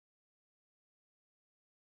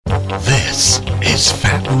This is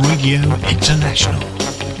Fab Radio International.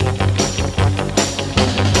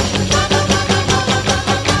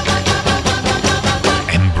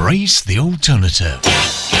 Embrace the alternative.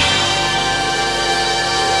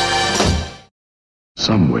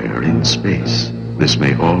 Somewhere in space, this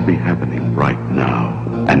may all be happening right now.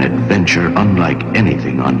 An adventure unlike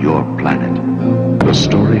anything on your planet. The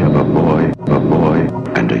story of a boy,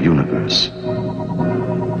 and a universe.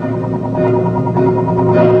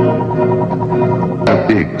 A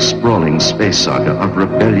big, sprawling space saga of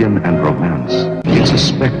rebellion and romance. It's a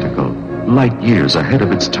spectacle, light years ahead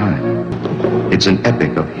of its time. It's an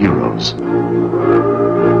epic of heroes and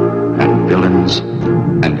villains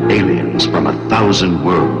and aliens from 1,000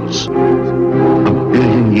 worlds. 1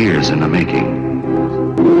 billion years in the making.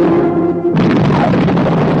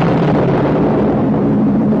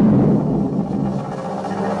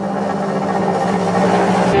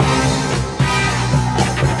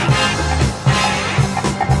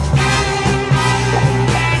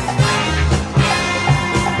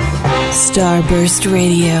 Starburst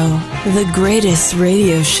Radio, the greatest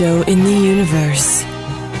radio show in the universe.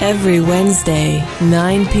 Every Wednesday,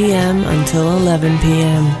 9 p.m. until 11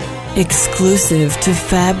 p.m. Exclusive to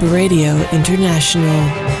Fab Radio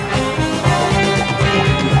International.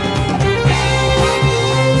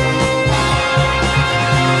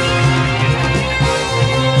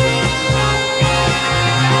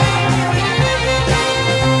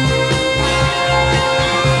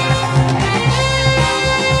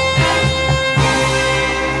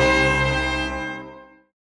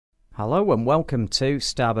 Hello and welcome to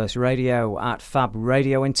Starburst Radio at Fab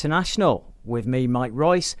Radio International with me, Mike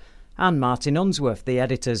Royce, and Martin Unsworth, the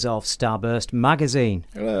editors of Starburst magazine.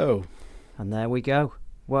 Hello. And there we go.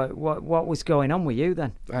 What was going on with you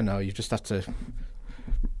then? I know, you just had to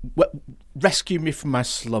rescue me from my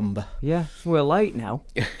slumber. Yeah, we're late now.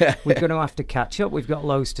 We're going to have to catch up. We've got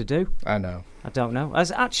loads to do. I know. I don't know.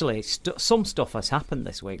 Actually, some stuff has happened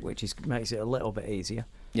this week, which makes it a little bit easier.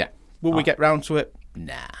 Yeah. Will we get round to it?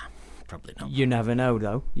 Nah. Probably not. You never know,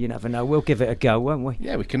 though. You never know. We'll give it a go, won't we?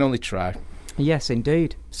 Yeah, we can only try. Yes,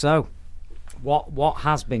 indeed. So, what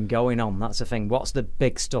has been going on? That's the thing. What's the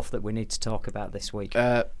big stuff that we need to talk about this week?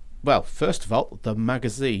 Well, first of all, the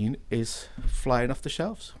magazine is flying off the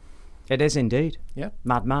shelves. It is indeed. Yeah.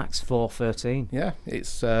 Mad Max 413. Yeah,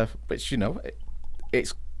 it's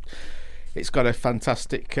it's got a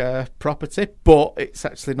fantastic property, but it's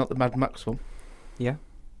actually not the Mad Max one. Yeah.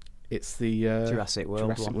 It's the Jurassic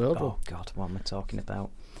World one. Oh God, what am I talking about?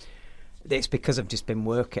 It's because I've just been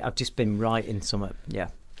working. I've just been writing some. Yeah,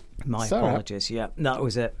 my apologies. Right. Yeah, that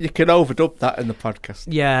was it. You can overdub that in the podcast.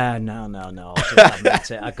 Yeah, no. I'll just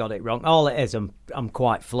admit it. I got it wrong. All it is, I'm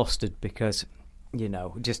quite flustered because, we're in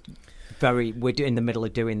the middle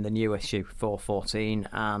of doing the new issue 414,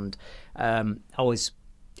 and I was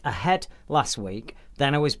ahead last week.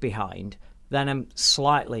 Then I was behind. Then I'm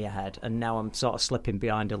slightly ahead, and now I'm sort of slipping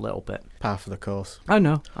behind a little bit. Par for the course. I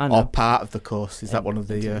know. Or part of the course. Is that one of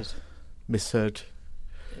the misheard?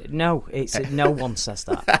 No, no one says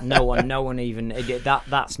that. No one even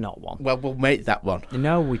that's not one. Well, we'll make that one.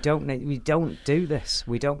 No, we don't do this.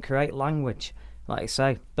 We don't create language, like I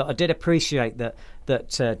say. But I did appreciate that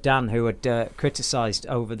Dan, who had criticised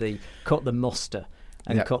over the cut the muster.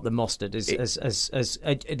 And cut the mustard is this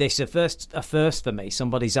a first for me.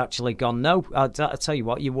 Somebody's actually gone, no, I'll tell you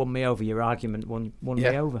what, you won me over. Your argument won me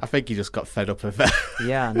over. I think he just got fed up of it.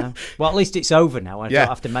 Yeah, I know. Well, at least it's over now. I don't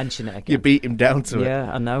have to mention it again. You beat him down to it.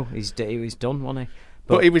 Yeah, I know. He was done, wasn't he?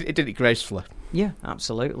 But he did it gracefully. Yeah,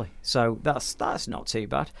 absolutely. So that's not too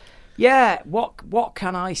bad. Yeah, what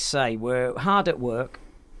can I say? We're hard at work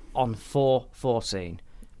on 414.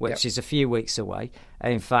 Which is a few weeks away.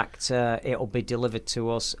 In fact, it'll be delivered to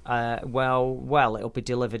us. It'll be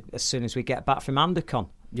delivered as soon as we get back from Andercon.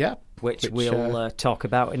 Yeah, which we'll talk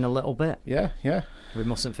about in a little bit. Yeah. We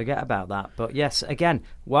mustn't forget about that. But yes, again,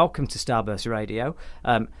 welcome to Starburst Radio.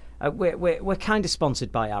 We're kind of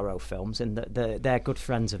sponsored by Arrow Films, and they're good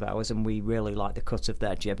friends of ours, and we really like the cut of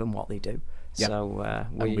their jib and what they do. Yep. So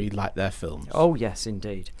and we like their films. Oh yes,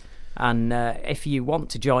 indeed. And if you want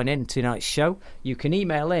to join in tonight's show, you can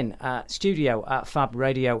email in at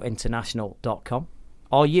studio@fabradiointernational.com,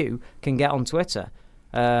 or you can get on Twitter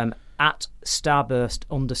at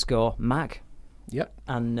starburst_mag. Yep.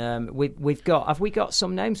 And have we got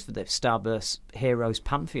some names for the Starburst Heroes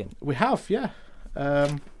Pantheon? We have, yeah.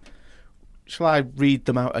 Shall I read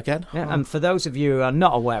them out again? Yeah. And for those of you who are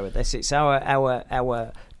not aware of this, it's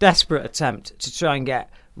our desperate attempt to try and get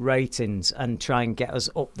ratings and try and get us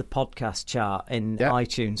up the podcast chart in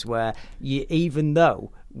iTunes, where even though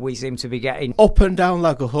we seem to be getting... Up and down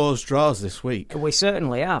like a horse draws this week. We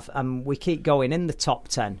certainly have. We keep going in the top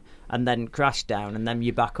 10 and then crash down and then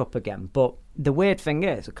you're back up again. But the weird thing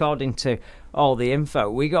is, according to all the info,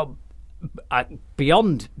 we got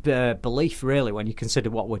beyond belief, really, when you consider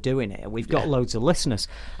what we're doing here. We've got loads of listeners.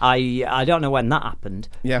 I don't know when that happened,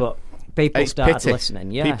 but people started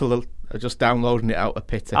listening. Yeah, people are just downloading it out of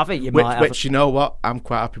pity. I think you might have you know what? I'm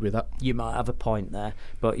quite happy with that. You might have a point there,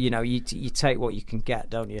 but you know, you take what you can get,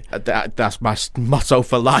 don't you? That's my motto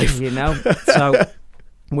for life. You know, so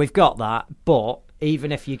we've got that, but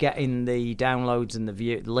even if you're getting the downloads and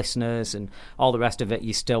the listeners and all the rest of it,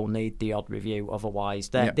 you still need the odd review. Otherwise,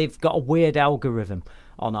 they've got a weird algorithm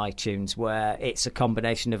on iTunes where it's a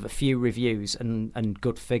combination of a few reviews and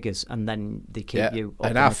good figures, and then they keep you up.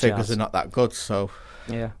 And our figures are not that good, so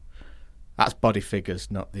yeah. That's body figures,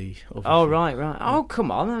 not the other. Oh, right. Oh,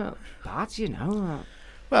 come on. Bad, you know.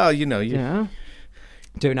 Well, you know.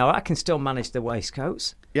 Do know I can still manage the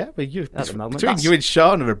waistcoats. Yeah, but you at the moment. Between you and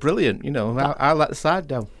Sean are brilliant. You know, I let the side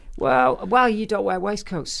down. Well, you don't wear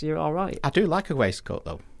waistcoats. You're all right. I do like a waistcoat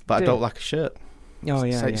though, but I don't like a shirt. Oh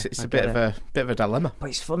yeah, it's a bit of a dilemma. But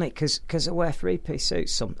it's funny because I wear 3-piece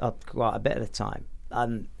suits quite a bit of the time,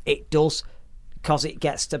 and it does. Because it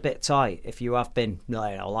gets a bit tight if you have been,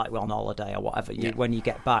 like on holiday or whatever. When you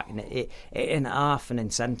get back, and it ain't half an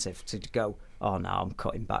incentive to go, oh no, I'm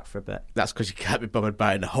cutting back for a bit. That's because you can't be bothered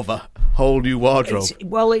buying a whole new wardrobe.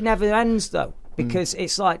 It never ends though, because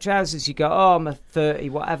it's like trousers. You go, oh, I'm a 30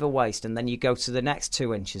 whatever waist, and then you go to the next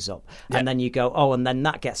 2 inches up, and then you go, oh, and then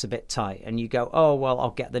that gets a bit tight, and you go, oh well,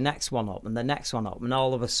 I'll get the next one up and the next one up, and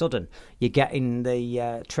all of a sudden you're getting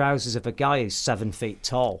the trousers of a guy who's 7 feet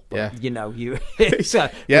tall. But, you know, it's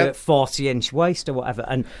a 40-inch waist or whatever,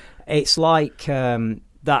 and it's like.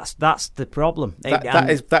 That's the problem.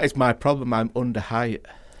 That is my problem. I'm under height.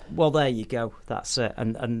 Well, there you go. That's it.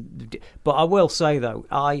 But I will say though,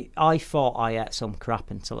 I thought I ate some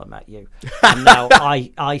crap until I met you, and now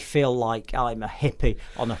I feel like I'm a hippie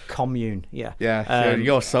on a commune. Yeah. Yeah.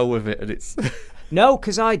 You're so with it, and it's. No,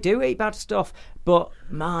 because I do eat bad stuff. But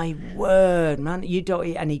my word, man, you don't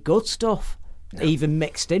eat any good stuff. No. Even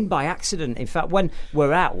mixed in by accident. In fact, when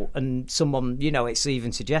we're out and someone, you know, it's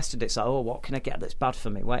even suggested, it's like, oh, what can I get that's bad for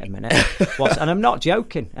me? Wait a minute. And I'm not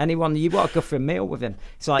joking. Anyone, you want to go for a meal with him.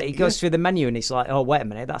 It's like, he goes through the menu and it's like, oh, wait a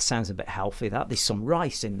minute, that sounds a bit healthy. There's some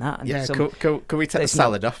rice in that. And can we take the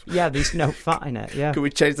salad off? Yeah, there's no fat in it, yeah. Can we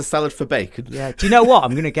change the salad for bacon? Yeah. Do you know what?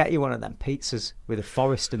 I'm going to get you one of them pizzas with a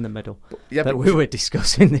forest in the middle that we were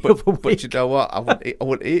discussing the other week. But you know what? I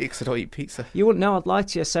wouldn't eat it because I don't eat pizza. You wouldn't know. I'd lie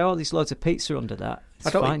to you. Say, oh, there's loads of pizza under that.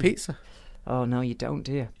 I don't eat pizza. Oh no, you don't,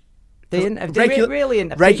 do you?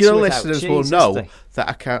 Regular listeners will know that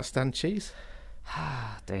I can't stand cheese.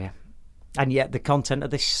 Dear. And yet the content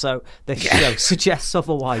of this show suggests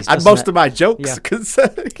otherwise. And most of my jokes are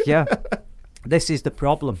concerned. Yeah, this is the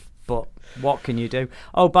problem. But what can you do?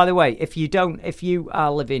 Oh, by the way, if you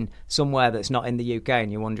are living somewhere that's not in the UK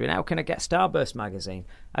and you're wondering how can I get Starburst magazine,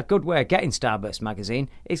 a good way of getting Starburst magazine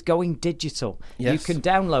is going digital. Yes. You can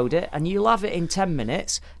download it and you'll have it in 10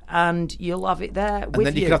 minutes and you'll have it there with you. And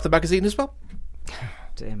then you can have the magazine as well.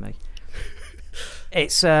 Dear me.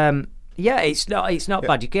 It's it's not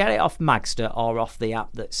bad. You can get it off Magster or off the app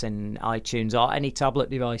that's in iTunes or any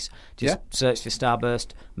tablet device. Just search for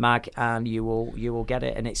Starburst Mag and you will get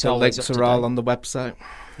it. And it's the always links are all on the website.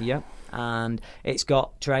 Yeah, and it's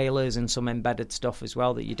got trailers and some embedded stuff as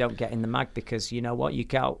well that you don't get in the mag because you know what, you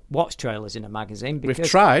can't watch trailers in a magazine because we've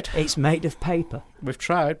tried. It's made of paper. We've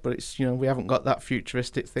tried, but it's we haven't got that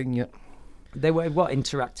futuristic thing yet. They were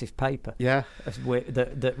interactive paper? Yeah,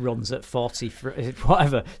 that runs at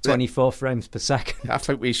 24 frames per second. I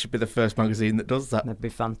think we should be the first magazine that does that. That'd be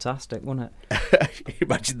fantastic, wouldn't it?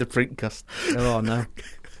 Imagine the print cost. Oh no.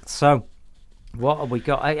 So, what have we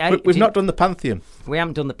got? We've not done the Pantheon. We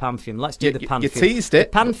haven't done the Pantheon. Let's do the Pantheon. You teased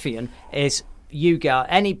it. The Pantheon is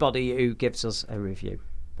anybody who gives us a review.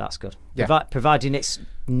 That's good. Yeah. Providing it's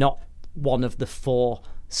not one of the 4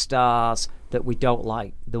 stars that we don't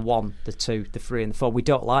like, the 1, the 2, the 3 and the 4. We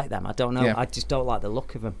don't like them. I don't know. Yeah. I just don't like the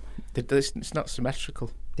look of them. It's not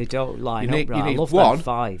symmetrical. They don't line up right. I love 1, them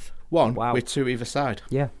 5. 1 with 2 either side.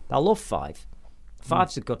 Yeah, I love 5.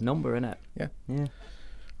 5's a good number, isn't it? Yeah.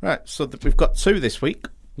 Right, so we've got 2 this week.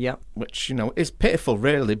 Yeah. Which, is pitiful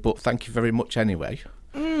really, but thank you very much anyway.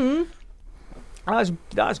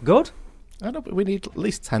 That's good. I know, but we need at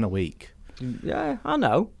least 10 a week. Yeah, I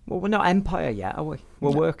know. Well, we're not Empire yet, are we? We're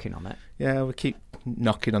working on it. Yeah, we keep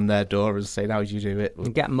knocking on their door and saying, how do you do it? We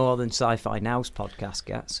get more than Sci-Fi Now's podcast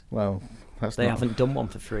gets. Well, they haven't done one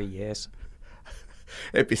for 3 years.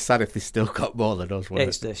 It'd be sad if they still got more than us, wouldn't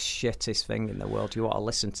It's the shittest thing in the world. You want to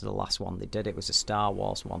listen to the last one they did. It was a Star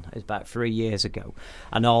Wars one. It was about 3 years ago.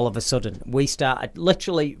 And all of a sudden, we started,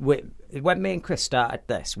 literally, when me and Chris started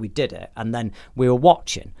this, we did it. And then we were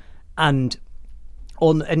watching. And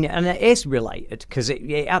it is related, because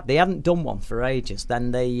they hadn't done one for ages.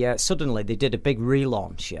 Then they suddenly they did a big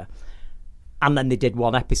relaunch, yeah. And then they did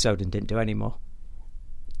one episode and didn't do any more.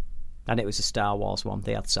 And it was a Star Wars one.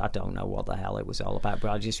 They had, I don't know what the hell it was all about, but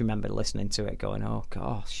I just remember listening to it going, oh,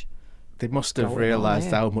 gosh. They must have realised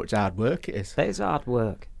how much hard work it is. It is hard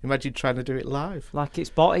work. Imagine trying to do it live. Like, it's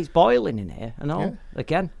boiling in here and all,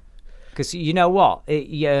 again. Because you know what?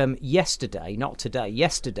 Yesterday, not today,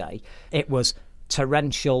 yesterday, it was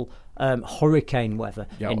torrential hurricane weather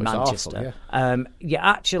in Manchester. Awful,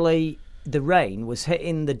 actually, the rain was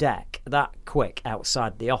hitting the deck that quick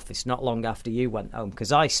outside the office not long after you went home,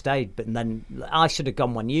 because I stayed, but then I should have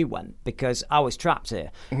gone when you went, because I was trapped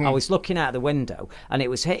here. I was looking out the window and it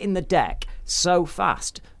was hitting the deck so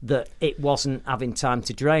fast that it wasn't having time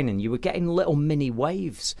to drain, and you were getting little mini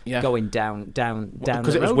waves going down the road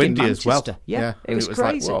because it was windy as well. It was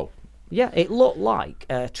crazy. Like, whoa. Yeah, it looked like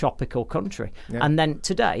a tropical country. And then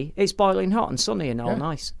today it's boiling hot and sunny and all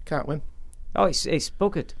nice. Can't win. Oh, it's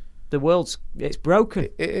buggered. It's broken.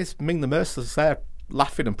 It is. Ming the Merciless there,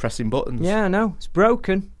 laughing and pressing buttons. Yeah, I know. It's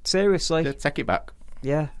broken. Seriously. Yeah, take it back.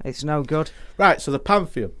 Yeah, it's no good. Right, so the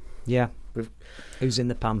Pantheon. Yeah. Who's in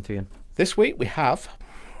the Pantheon? This week we have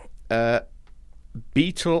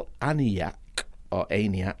Beetle Aniak, or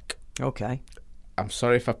Aniak. Okay. I'm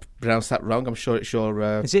sorry if I pronounced that wrong. I'm sure it's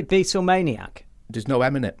your... Is it Beatlemaniac? There's no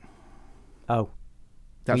M in it. Oh.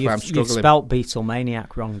 That's why I'm struggling. You've spelt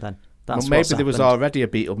Beatlemaniac wrong then. That's maybe there was already a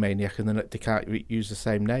Beatlemaniac and then they can't use the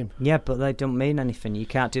same name. Yeah, but they don't mean anything. You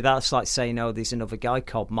can't do that. It's like saying, oh, there's another guy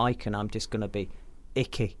called Mike and I'm just going to be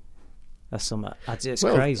Icky or something. It's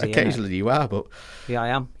crazy. Occasionally you are, but... Yeah, I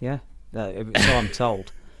am, yeah. So I'm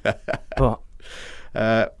told. But...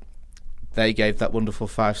 they gave that wonderful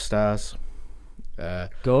 5 stars.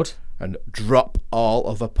 Good. And drop all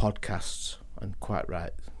other podcasts. And quite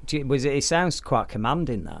right. It sounds quite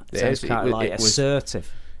commanding, that. It sounds kind of like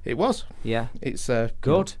assertive. It was. Yeah. It's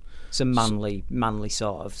good. It's a manly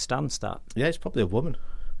sort of stance, that. Yeah, it's probably a woman.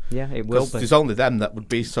 Yeah, it will be. There's only them that would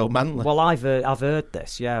be so manly. Well, I've heard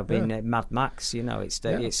this. Yeah, I've been at Mad Max. You know, it's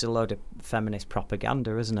a load of feminist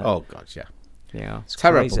propaganda, isn't it? Oh God, yeah. Yeah, it's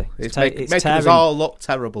terrible. Crazy. It's making us all look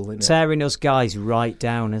terrible, isn't it? Tearing us guys right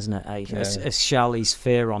down, isn't it? As Charlize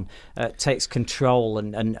Theron takes control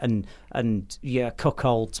and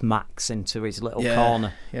cuckolds Max into his little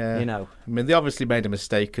corner. Yeah. You know. I mean, they obviously made a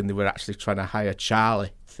mistake and they were actually trying to hire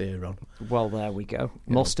Charlie Theron. Well, there we go.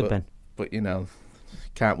 Must have been. But, you know,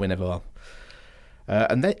 can't win everyone.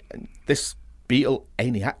 And this Beetle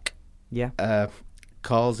Aniak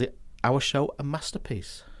calls it our show a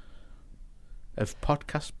masterpiece of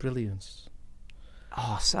podcast brilliance.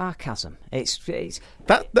 Oh, sarcasm! It's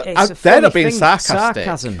they're not being sarcastic.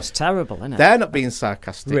 Sarcasm's terrible, isn't it? They're not being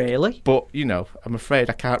sarcastic, really. But you know, I'm afraid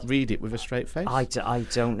I can't read it with a straight face. I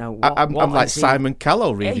don't know. I'm like Simon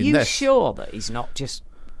Callow reading this. Are you sure that he's not just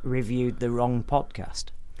reviewed the wrong podcast?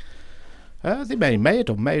 They may have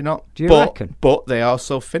done, may not. Do you reckon? But they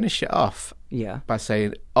also finish it off by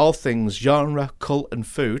saying all things genre, cult and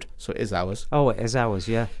food. So it is ours. Oh, it is ours,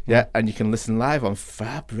 yeah. Yeah, and you can listen live on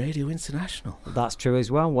Fab Radio International. That's true as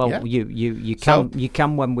well. Well, you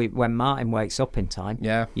can when Martin wakes up in time.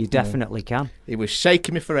 Yeah. You definitely can. He was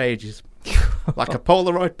shaking me for ages. Like a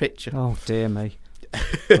Polaroid picture. Oh, dear me.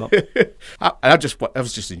 I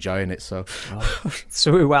was just enjoying it. So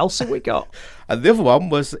who else have we got? And the other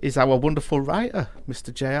one is our wonderful writer,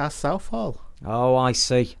 Mr. J.R. Southall. Oh, I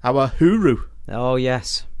see. Our Huru. Oh,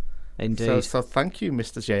 yes, indeed. So thank you,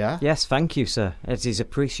 Mr. J.R. Yes, thank you, sir. It is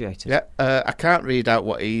appreciated. Yeah, I can't read out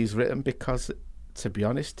what he's written because, to be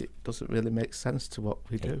honest, it doesn't really make sense to what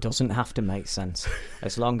we do. It doesn't have to make sense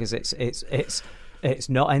as long as it's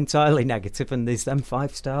not entirely negative and there's them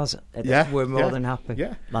 5 stars. We're more than happy.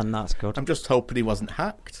 Yeah. And that's good. I'm just hoping he wasn't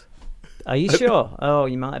hacked. Are you sure? Oh,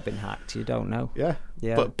 you might have been hacked. You don't know. Yeah.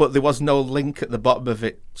 But there was no link at the bottom of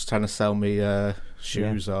it trying to sell me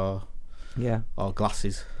shoes or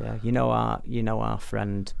glasses. Yeah. You know our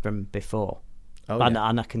friend from before. Oh, and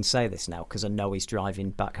I can say this now because I know he's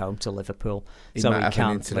driving back home to Liverpool. He might have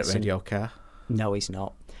an internet radio car. No, he's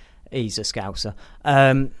not. He's a Scouser.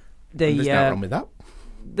 There's nothing wrong with that.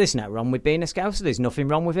 There's nothing wrong with being a Scouser. There's nothing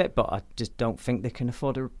wrong with it, but I just don't think they can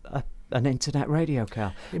afford an internet radio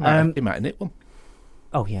car. He might have nicked one.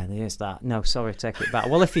 Oh yeah, there is that. No, sorry, take it back.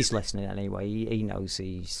 Well, if he's listening anyway, he knows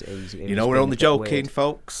he's we're only joking, weird.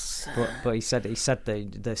 Folks. But he said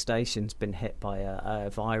the station's been hit by a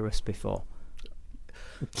virus before.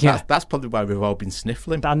 Yeah, that's probably why we've all been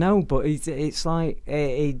sniffling. I know, but it's like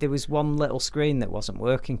there was one little screen that wasn't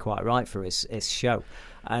working quite right for his show,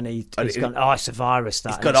 and he's gone, oh, it's a virus.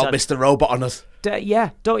 That he's got old Mr. Robot on us. Yeah,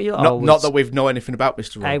 don't you? Not that we've know anything about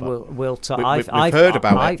Mr. Robot. Hey, we'll talk. We've heard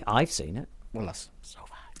about it. I've seen it. Well, that's so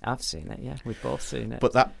bad. I've seen it. Yeah, we've both seen it.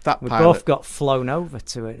 But that we pilot, both got flown over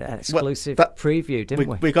to an exclusive preview, didn't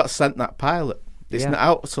we? We got sent that pilot. It's not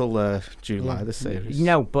out till July, the series.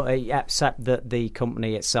 No, but except that the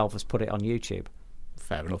company itself has put it on YouTube.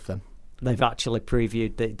 Fair enough, then. They've actually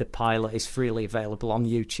previewed the pilot is freely available on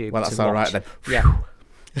YouTube. Well, that's all right, then. Yeah.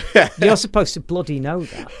 You're supposed to bloody know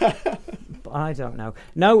that. But I don't know.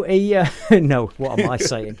 No, no, what am I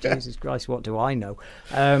saying? Jesus Christ, what do I know?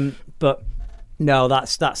 But... No,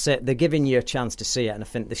 that's it. They're giving you a chance to see it, and I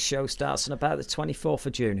think the show starts on about the 24th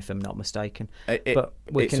of June, if I'm not mistaken.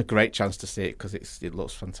 It's a great chance to see it because it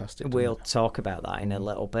looks fantastic. We'll talk about that in a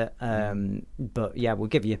little bit. But yeah, we'll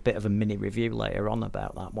give you a bit of a mini review later on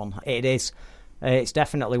about that one. It's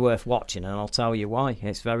definitely worth watching, and I'll tell you why.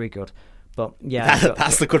 It's very good. But yeah,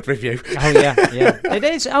 that's the good review. Oh yeah, it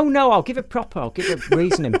is. Oh no, I'll give it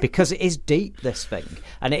reasoning because it is deep, this thing,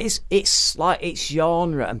 and it's like it's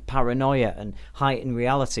genre and paranoia and heightened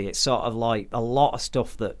reality. It's sort of like a lot of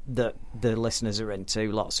stuff that the listeners are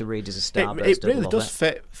into. Lots of readers of Starburst. It really does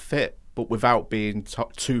fit, but without being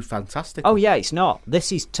too fantastic. Oh yeah, it's not.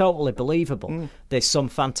 This is totally believable. There's some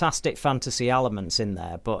fantastic fantasy elements in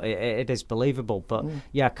there, but it is believable. But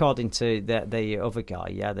yeah, according to the other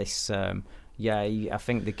guy, I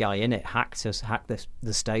think the guy in it hacked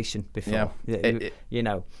the station before. Yeah,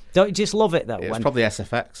 don't you just love it though? It's probably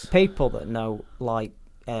SFX. People that know, like,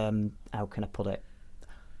 how can I put it?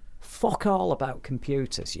 Fuck all about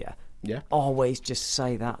computers, yeah. Yeah. Always just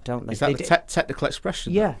say that, don't they? Is that the technical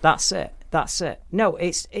expression? Yeah, that's it. No,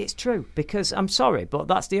 it's true, because I'm sorry, but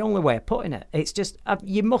that's the only way of putting it. It's just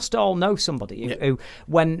you must all know somebody who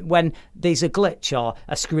when there's a glitch or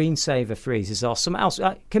a screensaver freezes or something else.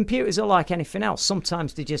 Computers are like anything else.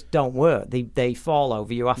 Sometimes they just don't work. They fall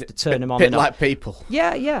over. You have to turn them on. Bit like people.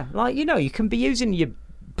 Yeah. Like you can be using your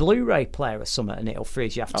Blu-ray player or something and it'll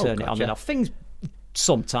freeze. You have to turn it on and off. Things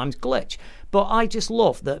sometimes glitch. But I just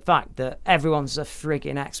love the fact that everyone's a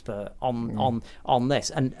frigging expert on this,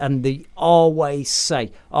 and they always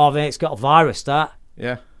say, "Oh, it's got a virus." That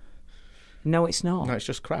no, it's not. No, it's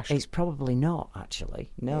just crashed. It's probably not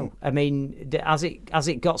actually. No, I mean, has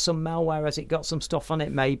it got some malware? Has it got some stuff on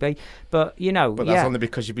it? Maybe, but But that's only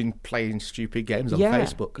because you've been playing stupid games on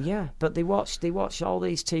Facebook. Yeah, but they watch all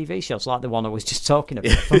these TV shows like the one I was just talking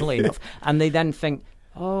about, funnily enough, and they then think,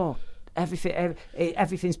 "Oh,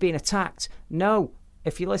 everything's being attacked." No,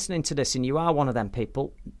 if you're listening to this and you are one of them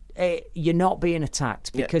people, you're not being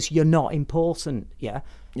attacked because you're not important.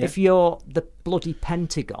 If you're the bloody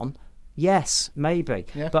Pentagon, yes, maybe.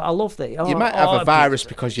 But I love that. You might have a virus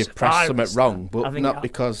because you've pressed something wrong, but not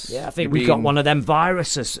because. I think we've got one of them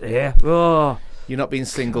viruses here. Oh. You're not being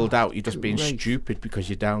singled out. You're just being stupid because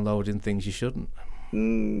you're downloading things you shouldn't.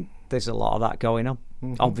 There's a lot of that going on.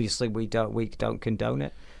 Obviously, we don't condone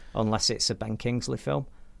it. Unless it's a Ben Kingsley film,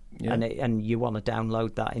 and you want to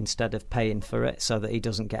download that instead of paying for it so that he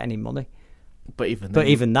doesn't get any money. But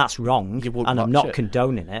even that's wrong, and I'm not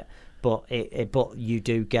condoning it. But but you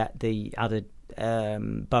do get the added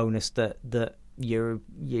bonus that you're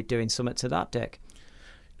doing something to that, Dick.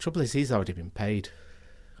 Trouble is, he's already been paid.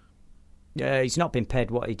 Yeah, he's not been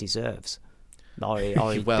paid what he deserves. Or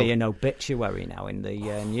he'd be an obituary now in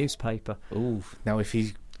the newspaper. Ooh, now if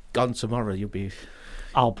he's gone tomorrow,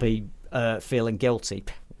 I'll be feeling guilty.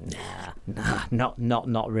 Nah,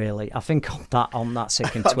 not really. I think on that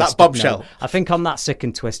sick and twisted that bombshell. Note, I think on that sick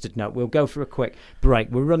and twisted note, we'll go for a quick break.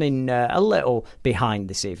 We're running a little behind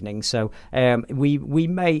this evening, so you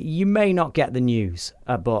may not get the news,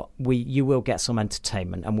 but you will get some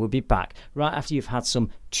entertainment, and we'll be back right after you've had some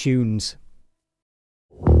tunes.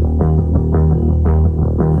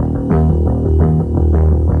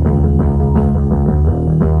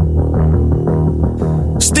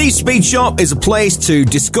 Steve's Speed Shop is a place to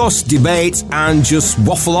discuss, debate and just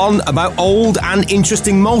waffle on about old and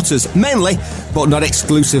interesting motors, mainly, but not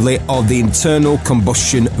exclusively, of the internal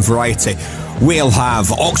combustion variety. We'll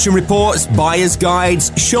have auction reports, buyer's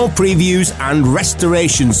guides, show previews and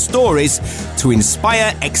restoration stories to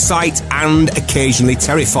inspire, excite and occasionally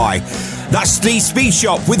terrify. That's Steve's Speed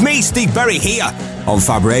Shop with me, Steve Berry, here on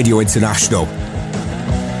Fab Radio International.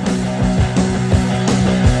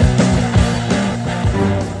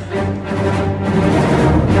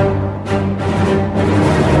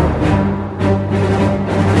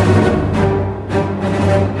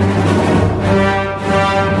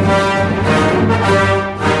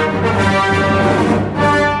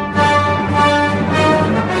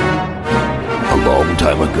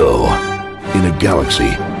 time ago, in a galaxy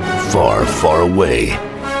far, far away,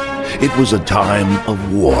 it was a time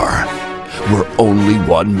of war, where only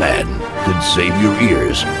one man could save your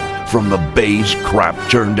ears from the beige crap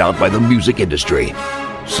turned out by the music industry.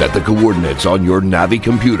 Set the coordinates on your Navi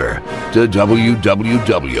computer to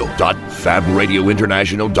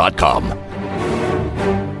www.fabradiointernational.com.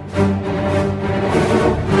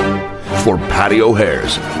 For Patty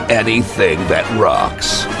O'Hare's Anything That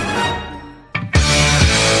Rocks.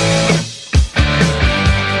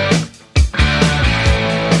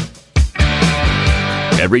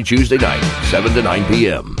 Every Tuesday night, 7 to 9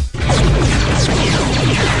 p.m.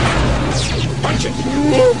 Punch it.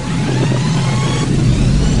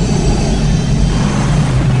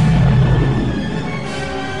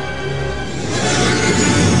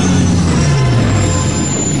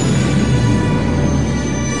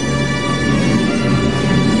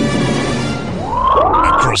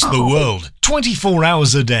 Across the world, 24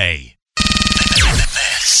 hours a day.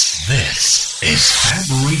 This is Fab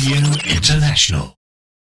Radio International.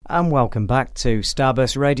 And welcome back to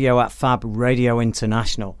Starburst Radio at Fab Radio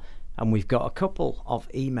International. And we've got a couple of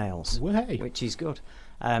emails, which is good.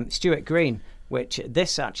 Stuart Green, which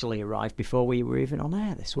this actually arrived before we were even on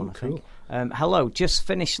air, this one, I think. Hello, just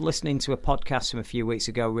finished listening to a podcast from a few weeks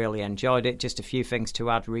ago, really enjoyed it. Just a few things to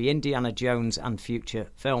add, Indiana Jones and future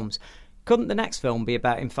films. Couldn't the next film be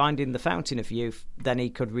about him finding the fountain of youth? Then he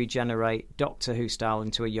could regenerate Doctor Who style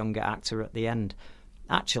into a younger actor at the end.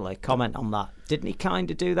 Actually, comment on that. Didn't he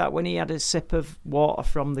kind of do that when he had a sip of water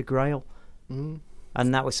from the Grail?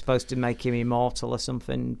 And that was supposed to make him immortal or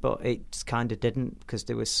something, but it kind of didn't, because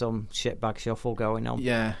there was some shitbag shuffle going on.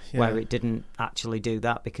 Yeah. Where it didn't actually do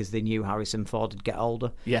that because they knew Harrison Ford would get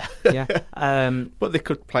older. Yeah. But they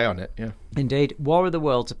could play on it, yeah. Indeed. War of the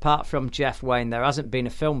Worlds, apart from Jeff Wayne, there hasn't been a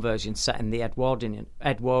film version set in the Edwardian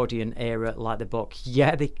era like the book.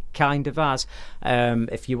 Yeah, they kind of has.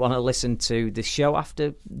 If you want to listen to the show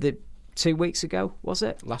after the 2 weeks ago, was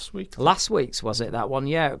it? Last week's, was it, that one?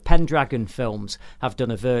 Yeah. Pendragon Films have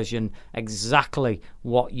done a version exactly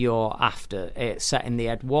what you're after. It's set in the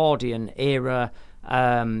Edwardian era.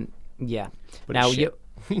 But now,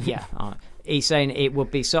 he's saying it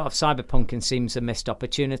would be sort of cyberpunk and seems a missed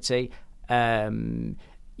opportunity. That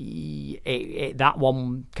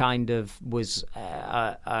one kind of was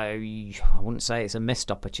I wouldn't say it's a missed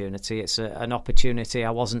opportunity. It's an opportunity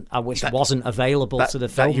I wish wasn't available to the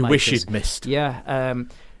filmmakers. That you wish you'd missed. Yeah.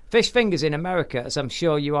 Fish fingers in America, as I'm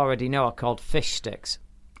sure you already know, are called fish sticks.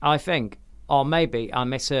 I think, or maybe I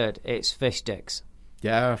misheard. It's fish sticks.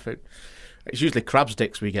 Yeah, I think it's usually crab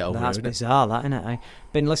sticks we get over. That's bizarre, that, isn't it? Eh?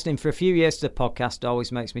 Been listening for a few years to the podcast.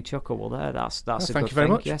 Always makes me chuckle. Well, that's a good thing. Thank you very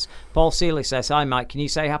much. Yes. Paul Seeley says, "Hi, Mike. Can you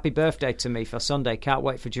say happy birthday to me for Sunday? Can't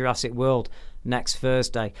wait for Jurassic World next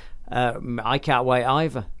Thursday." I can't wait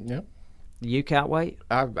either. Yeah. You can't wait?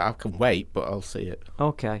 I can wait, but I'll see it.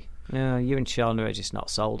 Okay. Yeah, you and Shauna are just not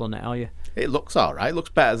sold on it, are you? It looks all right. It looks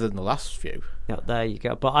better than the last few. Yeah, there you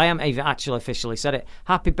go. But I haven't even actually officially said it.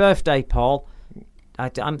 Happy birthday, Paul. I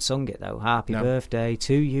haven't sung it, though. Happy birthday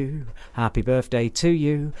to you. Happy birthday to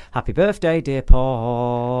you. Happy birthday, dear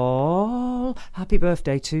Paul. Happy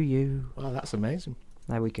birthday to you. Well, that's amazing.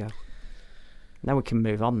 There we go. Now we can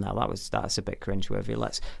move on now. That's a bit cringeworthy.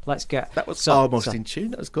 Let's get... That was almost in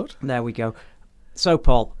tune. That was good. There we go. So,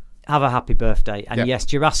 Paul, have a happy birthday. And yes,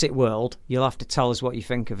 Jurassic World, you'll have to tell us what you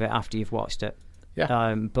think of it after you've watched it.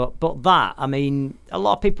 Yeah. But that, I mean, a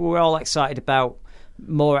lot of people were all more excited about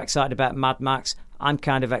Mad Max. I'm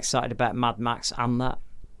kind of excited about Mad Max and that.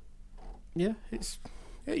 Yeah,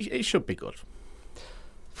 it should be good.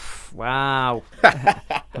 Wow.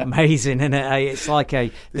 Amazing, isn't it? It's like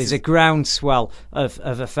there's a groundswell of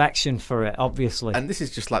affection for it, obviously. And this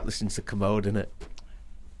is just like listening to Commode, isn't it?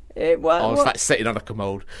 It's like sitting on a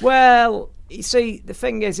commode. Well, you see, the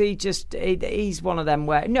thing is, he's one of them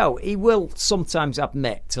where, no, he will sometimes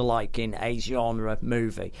admit to liking a genre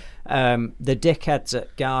movie. The dickheads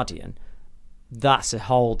at Guardian, that's a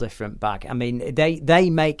whole different bag. I mean, they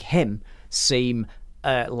make him seem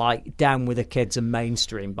like down with the kids and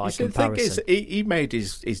mainstream by comparison. The thing is, he made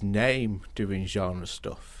his name doing genre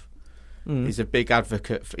stuff. He's a big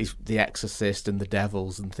advocate for The Exorcist and The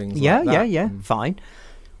Devils and things like that. Yeah, fine.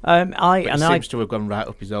 He seems to have gone right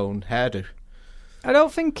up his own hairdo. I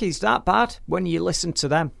don't think he's that bad when you listen to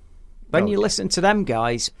them. When you listen to them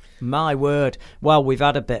guys, my word. Well, we've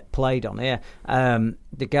had a bit played on here.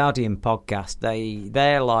 The Guardian podcast,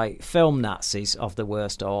 they're like film Nazis of the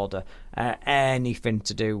worst order. Anything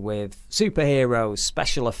to do with superheroes,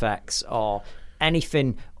 special effects, or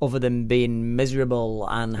anything other than being miserable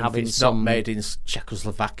and having it's some... not made in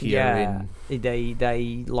Czechoslovakia.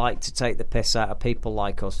 They like to take the piss out of people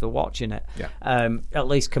like us for watching it. Yeah. At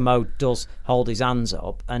least Commode does hold his hands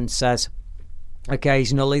up and says,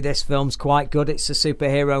 occasionally this film's quite good, it's a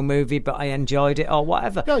superhero movie, but I enjoyed it, or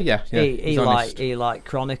whatever. Oh, yeah. He liked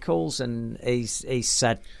Chronicles, and he's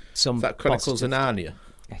said some... Is that Chronicles of Narnia?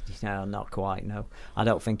 No, not quite, no. I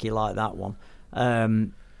don't think he liked that one.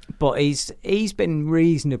 But he's been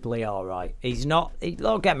reasonably all right. He's not...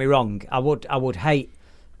 don't get me wrong, I would hate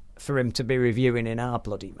for him to be reviewing in our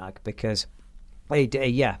bloody mag, because... at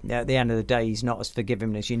the end of the day, he's not as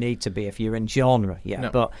forgiving as you need to be if you're in genre. Yeah, no.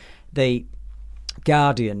 But the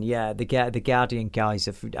Guardian, the Guardian guys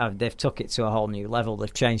they've took it to a whole new level.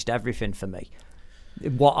 They've changed everything for me.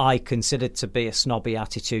 What I considered to be a snobby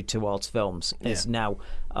attitude towards films is now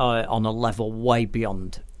on a level way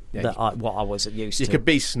beyond what I was used to. You could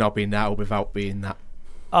be snobby now without being that.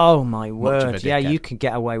 Oh my word! Yeah, you can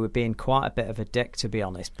get away with being quite a bit of a dick, to be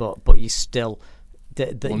honest. But you still.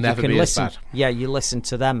 Will never be as bad. Yeah, you listen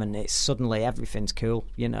to them and it's suddenly everything's cool,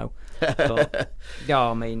 you know. But,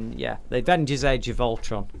 the Avengers Age of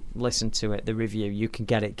Ultron, listen to it, the review, you can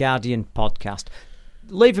get it, Guardian podcast.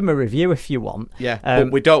 Leave them a review if you want. Yeah,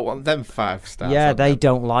 but we don't want them 5 stars. Yeah, they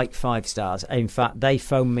don't like 5 stars. In fact, they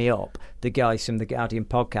phoned me up, the guys from the Guardian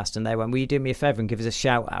podcast, and they went, will you do me a favour and give us a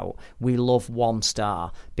shout out? We love 1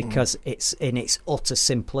 star because it's in its utter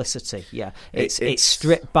simplicity. Yeah, it's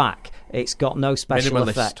stripped back. It's got no special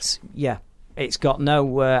effects. Yeah, it's got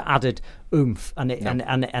no added oomph, and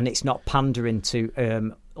it's not pandering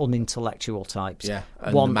to unintellectual types. Yeah,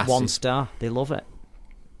 one star. They love it.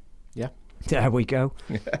 Yeah. There we go.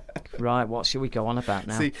 Right, what should we go on about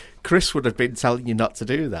now? See, Chris would have been telling you not to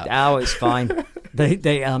do that. Oh, it's fine.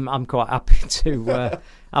 I'm quite happy to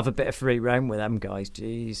have a bit of free rein with them guys.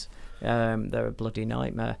 Jeez, they're a bloody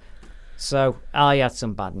nightmare. So I had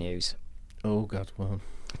some bad news. Oh God, well,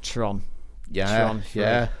 Tron. Yeah.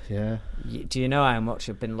 Do you know how much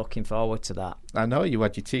I've been looking forward to that? I know, you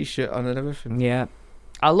had your T-shirt on and everything. Yeah.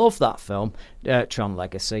 I love that film, Tron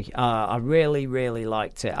Legacy. I really, really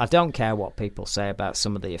liked it. I don't care what people say about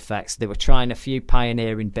some of the effects. They were trying a few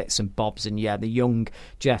pioneering bits and bobs, and the young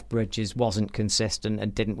Jeff Bridges wasn't consistent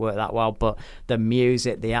and didn't work that well, but the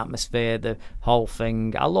music, the atmosphere, the whole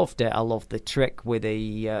thing, I loved it. I loved the trick with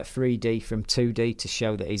the 3D from 2D to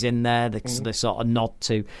show that he's in there, the sort of nod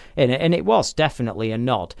to... And it was definitely a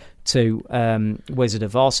nod to Wizard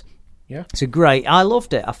of Oz. Yeah. So great. I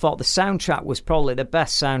loved it. I thought the soundtrack was probably the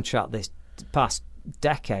best soundtrack this past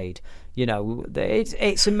decade. You know,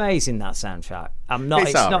 it's amazing, that soundtrack.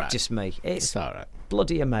 It's not just me. It's all right.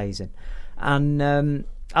 Bloody amazing. And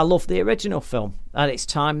I love the original film. At its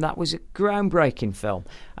time, that was a groundbreaking film.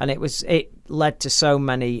 And it led to so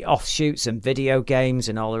many offshoots and video games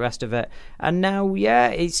and all the rest of it. And now,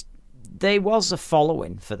 there was a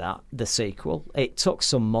following for that, the sequel. It took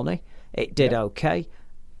some money. It did okay.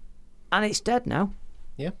 And it's dead now.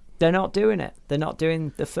 Yeah. They're not doing it. They're not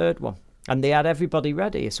doing the 3rd one. And they had everybody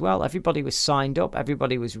ready as well. Everybody was signed up.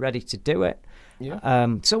 Everybody was ready to do it.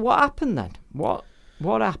 Yeah. So what happened then? What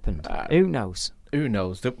happened? Who knows? Who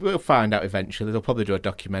knows? We'll find out eventually. They'll probably do a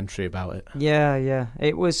documentary about it. Yeah.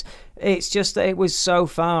 It's just that it was so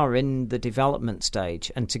far in the development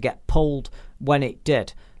stage, and to get pulled when it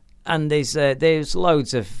did. And there's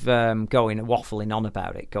loads of waffling on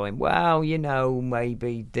about it, going, well,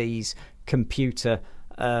 maybe these computer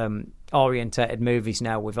orientated movies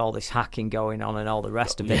now with all this hacking going on and all the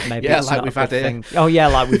rest of it. Maybe it's like not we've a had good here. thing. Oh yeah,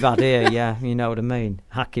 like we've had here. Yeah, you know what I mean.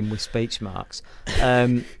 Hacking with speech marks.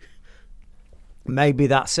 Maybe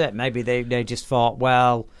that's it. Maybe they just thought,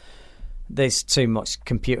 well, there's too much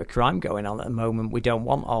computer crime going on at the moment. We don't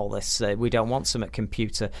want all this. We don't want something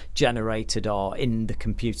computer generated or in the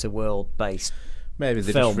computer world based. Maybe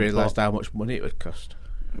they just realised how much money it would cost.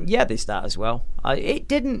 Yeah, there's that as well. It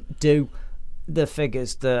didn't do the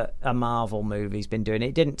figures that a Marvel movie's been doing.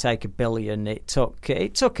 It didn't take $1 billion. It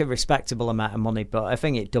took a respectable amount of money, but I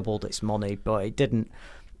think it doubled its money. But it didn't.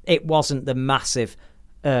 It wasn't the massive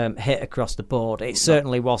hit across the board. It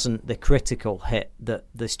certainly wasn't the critical hit that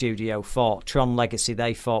the studio thought. Tron Legacy,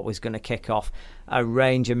 they thought, was going to kick off a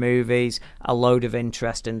range of movies, a load of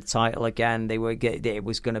interest in the title again. It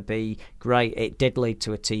was going to be great. It did lead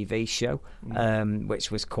to a TV show,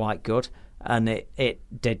 which was quite good. And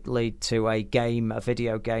it did lead to a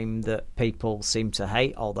video game that people seem to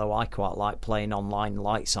hate, although I quite like playing online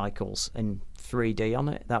light cycles in 3D on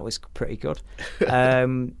it. That was pretty good.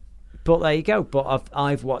 But there you go. But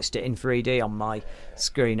I've watched it in 3D on my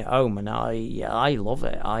screen at home, and I love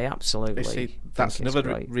it. I absolutely. You see, that's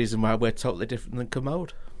another reason why we're totally different than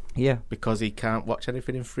Commode. Yeah. Because he can't watch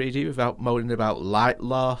anything in 3D without moaning about light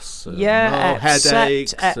loss, and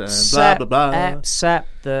headaches, and blah, blah, blah.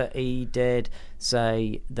 Except that he did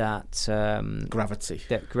say that Gravity.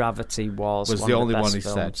 That Gravity was the only one he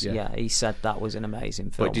films. said. Yeah, he said that was an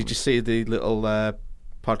amazing film. But did you see the little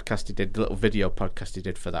podcast he did, the little video podcast he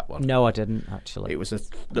did for that one? No, I didn't actually. It was a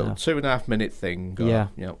little 2.5 minute thing.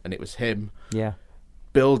 And it was him. Yeah.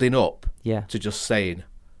 Building up. Yeah. To just saying,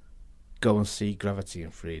 go and see Gravity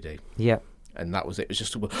in 3D. Yeah. And that was it. It was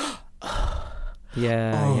just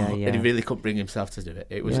yeah. And he really couldn't bring himself to do it.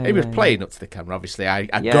 It was he was playing up to the camera. Obviously, I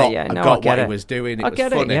got what he was doing. It was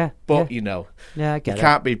funny, but I get you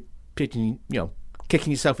can't be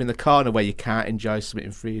kicking yourself in the corner where you can't enjoy something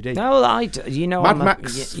in 3D. No, Mad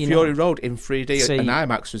Max Fury Road in 3D and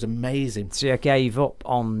IMAX was amazing. See, I gave up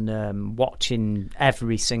on watching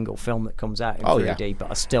every single film that comes out in 3D, but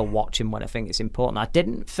I still watch them when I think it's important. I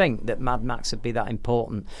didn't think that Mad Max would be that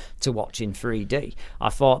important to watch in 3D. I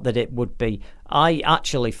thought that it would be. I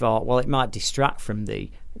actually thought, well, it might distract from the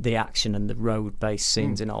action and the road-based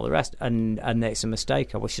scenes and all the rest, and it's a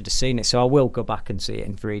mistake. I wish I'd have seen it, so I will go back and see it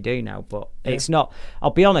in 3D now, but it's not.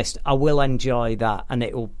 I'll be honest, I will enjoy that, and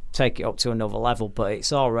it will take it up to another level, but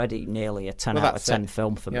it's already nearly a 10 out of 10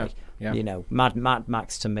 film for me. Yeah. Mad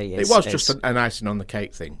Max to me it was just an icing on the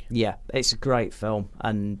cake thing. Yeah, it's a great film,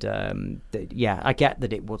 and I get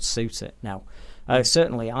that it would suit it now.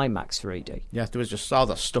 Certainly IMAX 3D. Yeah, there was just all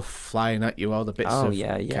that stuff flying at you, all the bits of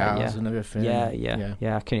cars and everything. Yeah,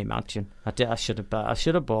 I can imagine. I should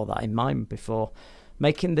have bore that in mind before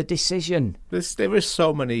making the decision. There is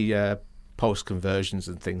so many post conversions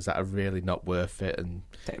and things that are really not worth it, and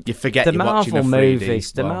you forget the you're Marvel watching a 3D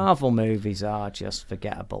movies. The Marvel movies are just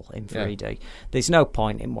forgettable in 3D. There's no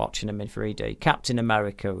point in watching them in 3D. Captain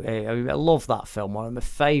America, I love that film. One of my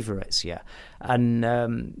favourites. Yeah,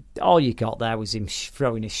 and all you got there was him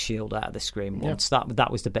throwing his shield out of the screen once. That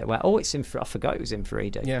was the bit where it's in. I forgot it was in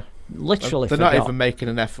 3D. Yeah, literally. They're not even making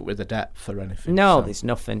an effort with the depth or anything. No, there's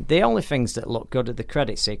nothing. The only things that look good are the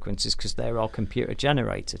credit sequences because they're all computer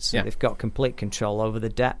generated, so they've got complete control over the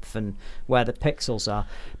depth and where the pixels are.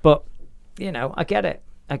 But I get it.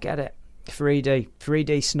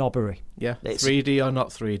 3D snobbery. Yeah, 3D or not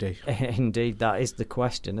 3D. Indeed, that is the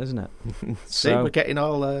question, isn't it? See, we're getting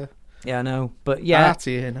all. Yeah, I know, but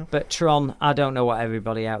arty here now. But Tron, I don't know what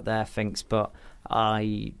everybody out there thinks, but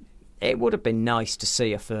it would have been nice to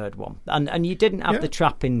see a third one. And you didn't have the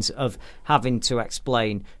trappings of having to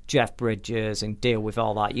explain Jeff Bridges and deal with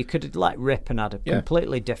all that. You could have let rip and had a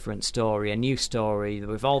completely different story, a new story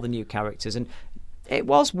with all the new characters. And it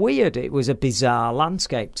was weird. It was a bizarre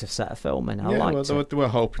landscape to set a film in. I liked it. They were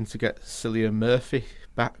hoping to get Cillian Murphy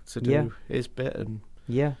back to do his bit.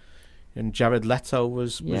 And Jared Leto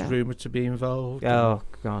was rumoured to be involved. Oh,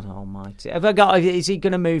 God almighty. Is he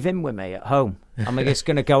going to move in with me at home? Am I just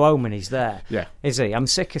going to go home and he's there? Yeah. Is he? I'm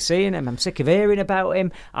sick of seeing him. I'm sick of hearing about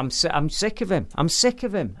him. I'm sick of him. I'm sick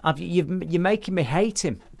of him. You're making me hate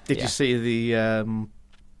him. Did you see the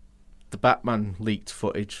Batman leaked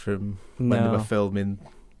footage from when they were filming?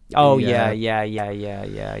 Yeah.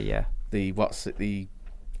 The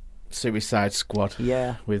Suicide Squad,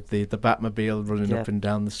 with the Batmobile running up and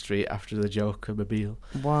down the street after the Joker-mobile.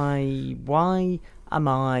 Why am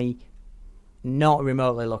I not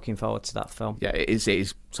remotely looking forward to that film? Yeah, it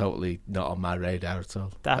is totally not on my radar at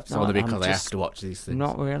all. That's only because I have to watch these things.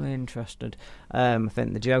 Not really interested. I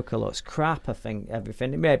think the Joker looks crap. I think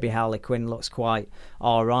everything. Maybe Harley Quinn looks quite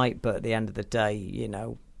all right, but at the end of the day,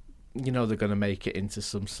 they're going to make it into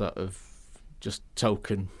some sort of just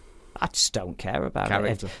token. I just don't care about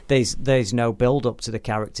character. it. There's no build up to the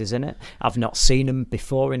characters in it. I've not seen them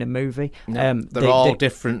before in a movie. No, they're all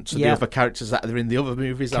different to the other characters that are in the other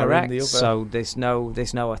movies. Correct. Are in the other. So there's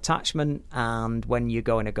no attachment. And when you're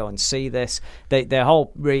going to go and see this, they're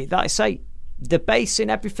whole. Like I say, they're basing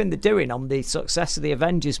everything they're doing on the success of the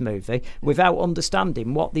Avengers movie without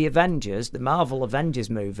understanding what the Marvel Avengers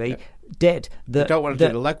movie did. They don't want to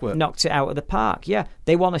do the legwork. Knocked it out of the park. Yeah,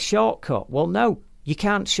 they want a shortcut. Well, no. You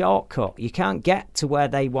can't shortcut. You can't get to where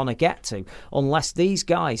they want to get to unless these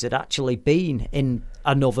guys had actually been in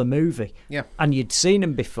another movie. Yeah. And you'd seen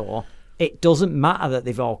them before. It doesn't matter that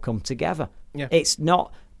they've all come together. Yeah. It's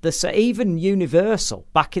not... Even Universal,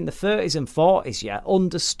 back in the 30s and 40s,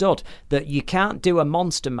 understood that you can't do a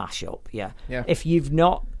monster mashup, if you've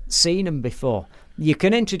not seen them before. You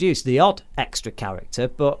can introduce the odd extra character,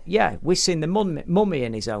 but we've seen the Mummy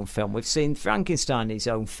in his own film. We've seen Frankenstein in his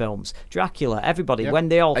own films. Dracula, everybody, when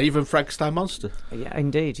they all... And even Frankenstein Monster. Yeah,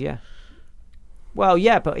 indeed, yeah. Well,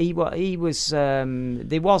 but he was...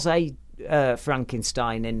 there was a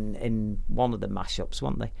Frankenstein in one of the mashups,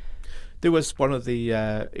 wasn't there? There was one of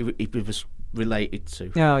the he was related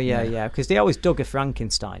to. Oh yeah, because they always dug a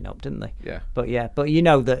Frankenstein up, didn't they? Yeah. But you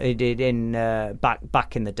know that it did in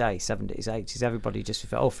back in the day, 70s, 80s. Everybody just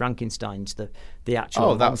thought, Frankenstein's the actual.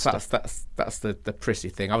 Oh, monster. that's the prissy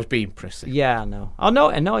thing. I was being prissy. Yeah, I know. Oh no,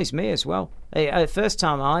 it annoys me as well. The first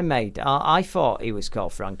time I thought he was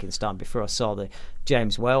called Frankenstein before I saw the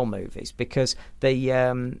James Whale movies, because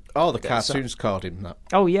the cartoons called him that.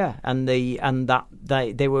 Oh yeah, and they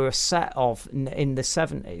were a set of, in the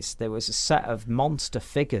 70s. There was a set of monster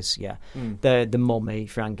figures. Yeah, the Mummy,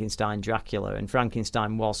 Frankenstein, Dracula, and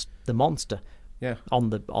Frankenstein was the monster. Yeah, on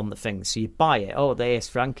the thing. So you buy it. Oh, there's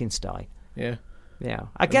Frankenstein. Yeah, yeah.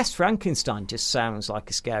 I guess Frankenstein just sounds like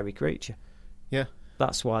a scary creature. Yeah.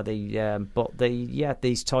 That's why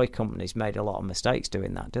these toy companies made a lot of mistakes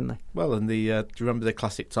doing that, didn't they? Well, and do you remember the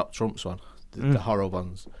classic Top Trumps one, the horror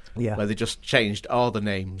ones? Yeah, where they just changed all the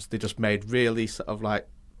names. They just made really sort of like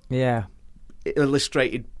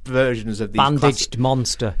illustrated versions of these bandaged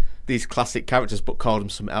monster. These classic characters, but called them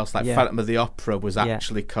something else. Like Phantom of the Opera was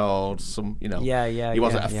actually called some, he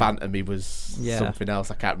wasn't a phantom, he was something else.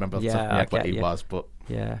 I can't remember off the top of my head what he was, but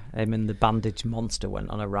him and the bandaged monster went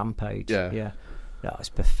on a rampage. Yeah. That was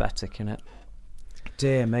pathetic, isn't it?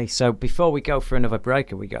 Dear me. So before we go for another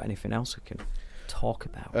break, have we got anything else we can talk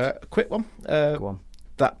about? A quick one. Go on.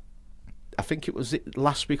 That, I think it was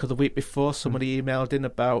last week or the week before, somebody emailed in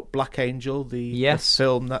about Black Angel, the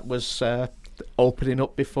film that was opening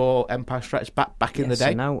up before Empire Strikes Back in the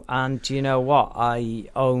day. No, and do you know what? I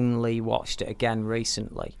only watched it again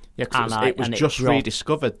recently. Yeah, because it was just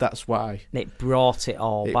rediscovered, that's why. It brought it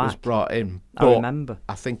all back. It was brought in. I remember.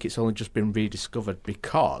 I think it's only just been rediscovered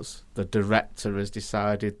because the director has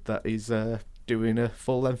decided that he's doing a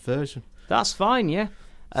full-length version. That's fine, yeah.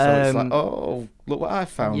 So it's like, oh, look what I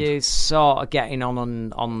found. You're sort of getting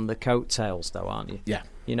on the coattails, though, aren't you? Yeah.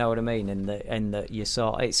 You know what I mean? In that you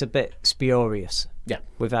it's a bit spurious. Yeah.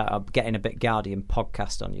 Without getting a bit Guardian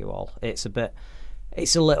podcast on you all, it's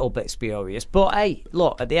a little bit spurious. But hey,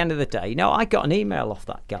 look, at the end of the day, I got an email off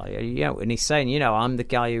that guy, and he's saying, I'm the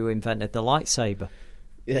guy who invented the lightsaber.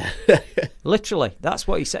 Yeah. Literally, that's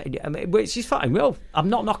what he said. I mean, which is fine. Well, I'm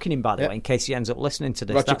not knocking him, by the way, in case he ends up listening to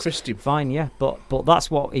this. Roger that's Christian. Fine, yeah. But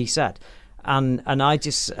that's what he said, and I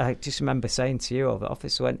just remember saying to you over the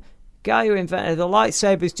office, guy who invented the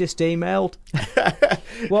lightsaber's just emailed.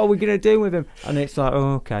 What are we going to do with him? And it's like,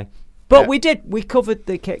 oh, okay. But we covered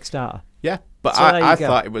the Kickstarter. Yeah, but so I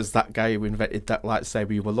thought it was that guy who invented that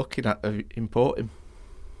lightsaber you were looking at importing.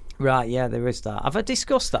 Right, yeah, there is that. Have I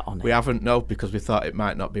discussed that on it? We haven't, no, because we thought it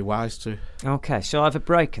might not be wise to. Okay, so I'll have a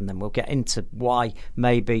break and then we'll get into why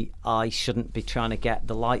maybe I shouldn't be trying to get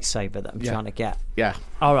the lightsaber that I'm trying to get. Yeah.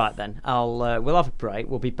 All right, then. We'll have a break.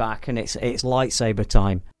 We'll be back, and it's lightsaber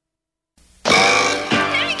time.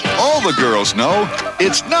 All the girls know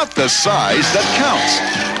it's not the size that counts,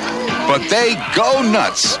 but they go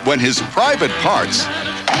nuts when his private parts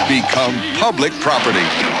become public property.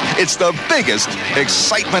 It's the biggest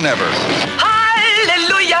excitement ever.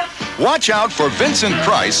 Hallelujah! Watch out for Vincent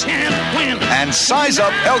Price and Size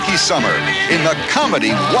Up Elkie Summer in the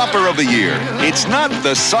Comedy Whopper of the Year. It's not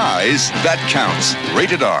the size that counts.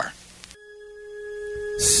 Rated R.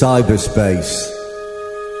 Cyberspace.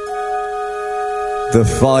 The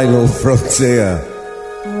final frontier.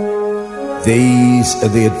 These are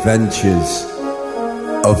the adventures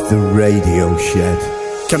of the Radio Shed.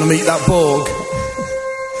 Can I meet that Borg?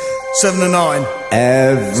 7 to 9.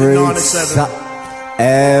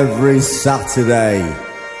 Every Saturday,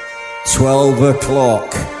 12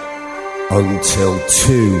 o'clock until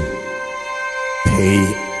 2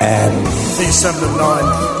 p.m. See you 7 to 9.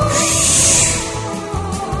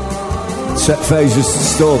 Set phasers to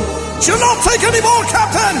stun. She'll not take any more,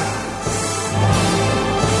 Captain!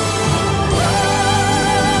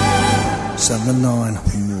 7 to 9.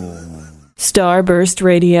 Starburst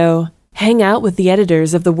Radio. Hang out with the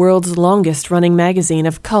editors of the world's longest-running magazine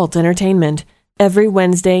of cult entertainment. Every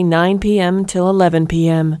Wednesday, 9 p.m. till 11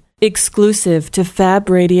 p.m. Exclusive to Fab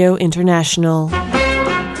Radio International.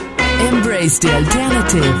 Embrace the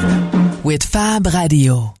alternative with Fab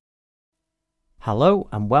Radio. Hello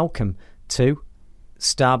and welcome to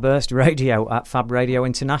Starburst Radio at Fab Radio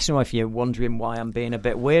International. If you're wondering why I'm being a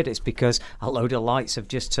bit weird, it's because a load of lights have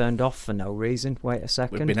just turned off for no reason. Wait a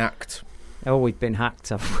second. We've been hacked. Oh, we've been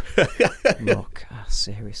hacked. Look,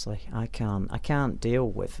 seriously, I can't deal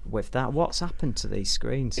with that. What's happened to these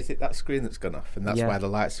screens? Is it that screen that's gone off, and that's why the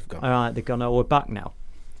lights have gone? All right, they're gone. Oh, we're back now.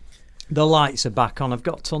 The lights are back on. I've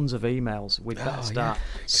got tons of emails. We'd better start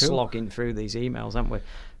slogging through these emails, haven't we?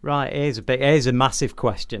 Right, here's a massive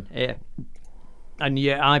question. Here. And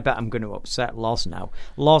yeah, I bet I'm going to upset Loz now.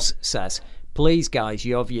 Loz says, please, guys,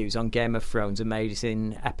 your views on Game of Thrones'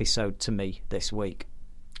 amazing episode to me this week.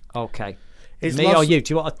 Okay. Is me Loz... or you?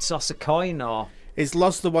 Do you want to toss a coin or... Is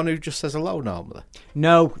Loz the one who just says hello normally?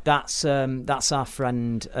 No, that's our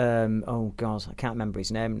friend. Oh God, I can't remember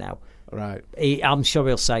his name now. Right. I'm sure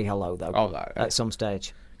he'll say hello though. Oh, right. At some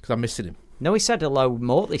stage. Because I'm missing him. No, he said hello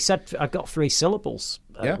more. He said I got 3 syllables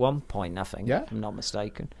at one point. I think. Yeah. I'm not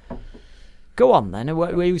mistaken. Go on then.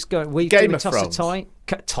 Who's going? We Game of toss Thrones. A toy.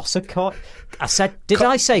 Toss a coin. I said. Did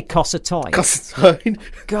I say toss a toy? Toss a toy.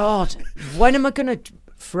 God, when am I going to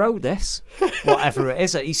throw this? Whatever it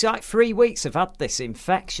is. It's like 3 weeks I've had this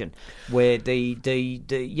infection where the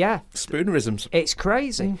spoonerisms. It's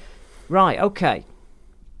crazy. Right. Okay.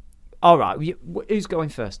 All right. Who's going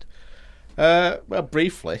first? Well,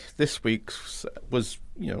 briefly, this week's was,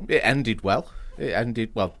 it ended well. It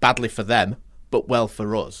ended, well, badly for them, but well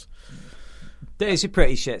for us. It's a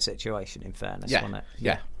pretty shit situation, in fairness, wasn't it?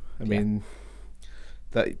 Yeah. I mean,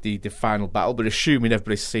 the final battle, but assuming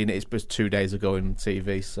everybody's seen it, it was 2 days ago on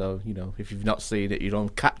TV, so, if you've not seen it, you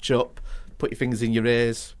don't catch up, put your fingers in your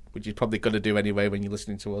ears, which you're probably going to do anyway when you're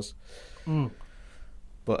listening to us.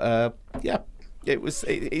 But,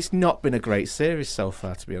 it's not been a great series so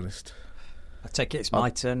far, to be honest. I take it it's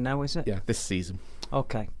my turn now, is it? Yeah, this season.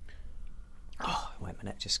 Okay. Oh, wait a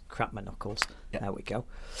minute, just crap my knuckles. Yeah. There we go.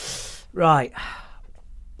 Right.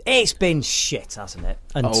 It's been shit, hasn't it?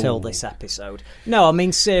 Until this episode. No, I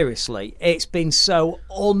mean, seriously, it's been so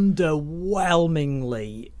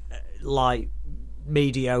underwhelmingly,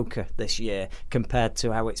 mediocre this year compared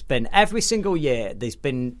to how it's been. Every single year, there's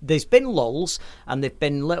been lulls and there've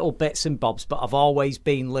been little bits and bobs, but I've always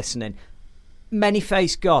been listening.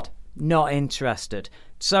 Many-faced God, not interested.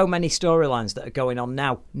 So many storylines that are going on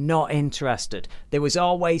now, not interested. There was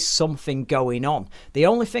always something going on. The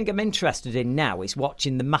only thing I'm interested in now is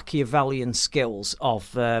watching the Machiavellian skills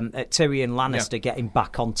of Tyrion Lannister getting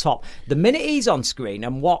back on top. The minute he's on screen,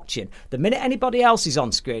 I'm watching. The minute anybody else is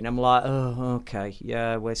on screen, I'm like, oh, okay,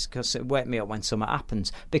 yeah, wake me up when something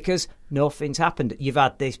happens. Because nothing's happened. You've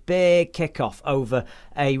had this big kick-off over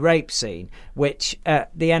a rape scene, which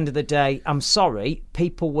at the end of the day, I'm sorry,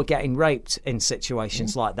 people were getting raped in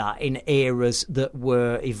situations like that in eras that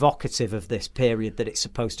were evocative of this period that it's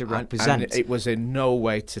supposed to represent. And it was in no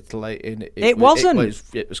way titillating. It wasn't.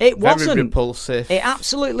 It was very repulsive. It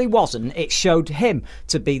absolutely wasn't. It showed him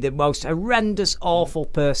to be the most horrendous, awful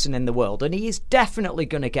person in the world, and he is definitely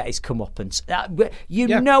going to get his comeuppance.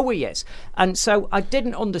 You know he is. And so I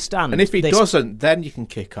didn't understand. And if he doesn't, then you can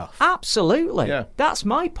kick off. Absolutely. Yeah. That's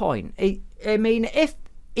my point. I mean, if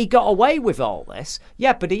he got away with all this,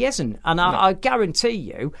 but he isn't. And I guarantee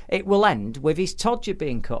you it will end with his todger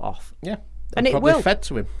being cut off. Yeah. And it will. Fed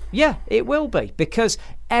to him. Yeah, it will be, because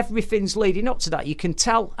everything's leading up to that. You can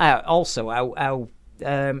tell also how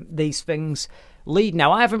these things lead.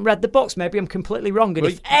 Now, I haven't read the books. Maybe I'm completely wrong. And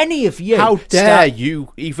if any of you... How dare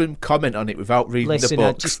you even comment on it without reading the books? Listen,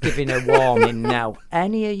 I'm just giving a warning now.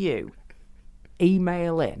 Any of you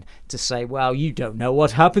email in to say, well, you don't know what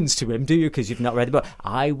happens to him, do you? Because you've not read the book.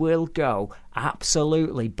 I will go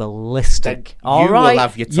absolutely ballistic. All right, will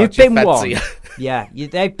have your you've been warned.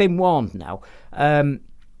 They've been warned now.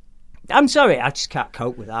 I'm sorry, I just can't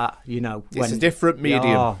cope with that. It's a different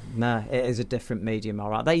medium. Oh, no, it is a different medium. All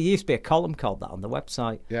right, there used to be a column called that on the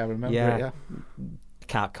website. Yeah, I remember it. Yeah,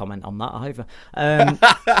 can't comment on that either.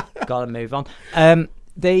 Got to move on.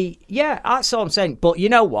 That's all I'm saying. But you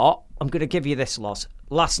know what? I'm going to give you this, Loss.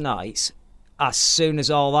 Last night, as soon as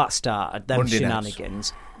all that started, them Monday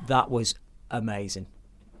shenanigans, that was amazing.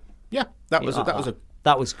 Yeah, that was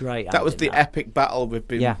great. That was the epic battle we've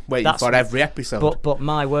been waiting for every episode. But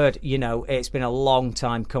my word, it's been a long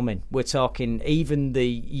time coming. We're talking even the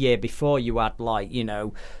year before you had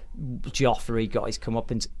Joffrey got his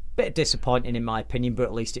comeuppance. Bit disappointing in my opinion, but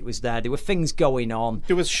at least it was there. There were things going on.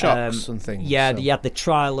 There was shocks and things. Yeah, you had the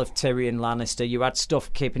trial of Tyrion Lannister. You had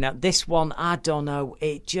stuff keeping out. This one, I don't know.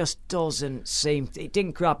 It just doesn't seem. It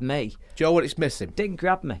didn't grab me. Do you know what it's missing? Didn't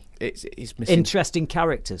grab me. It's missing interesting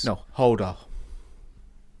characters. No, hold on.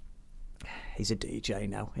 He's a DJ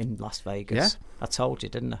now in Las Vegas. Yeah, I told you,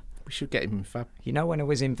 didn't I? We should get him in Fab. When I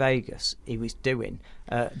was in Vegas, he was doing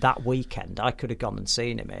that weekend. I could have gone and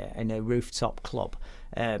seen him here in a rooftop club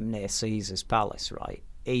near Caesar's Palace. Right?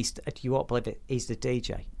 You won't believe it. He's the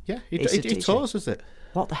DJ. Yeah, he tours, is it?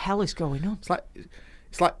 What the hell is going on? It's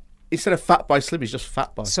like instead of Fat Boy Slim, he's just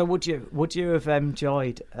Fat Boy. So would you have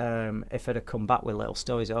enjoyed if I'd have come back with little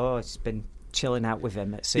stories? Oh, it's been chilling out with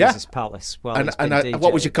him at Caesar's Palace. Well,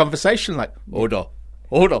 what was your conversation like? Hold on.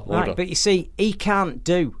 But you see, he can't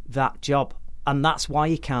do that job And that's why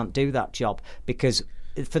he can't do that job, because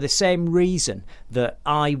for the same reason that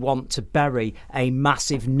I want to bury a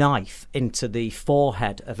massive knife into the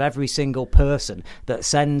forehead of every single person that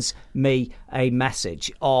sends me a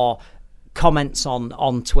message or comments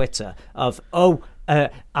on Twitter of, what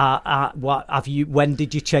have you? When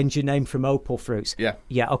did you change your name from Opal Fruits? Yeah.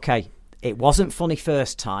 Okay. It wasn't funny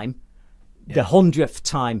first time. Yeah. The 100th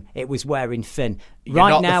time it was wearing Finn. You're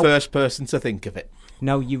not the first person to think of it.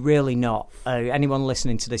 No, you're really not. Anyone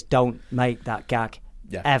listening to this, don't make that gag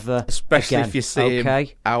ever especially again. If you see him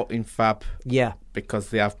out in Fab. Yeah. Because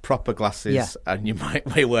they have proper glasses and you might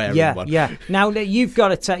be wearing one. Yeah. Now you've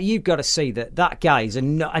got to see that guy is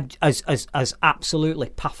as absolutely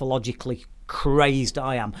pathologically crazed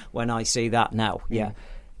I am when I see that now. Yeah.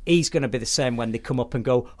 He's going to be the same when they come up and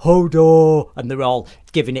go, Hodo, and they're all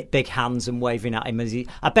giving it big hands and waving at him.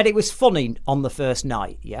 I bet it was funny on the first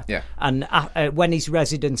night, yeah? And when his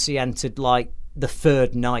residency entered, like, the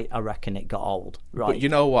third night, I reckon it got old, right? But you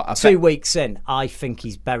know what? 2 weeks in, I think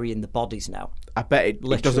he's burying the bodies now. I bet it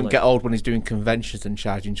doesn't get old when he's doing conventions and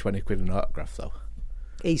charging 20 quid an autograph, though.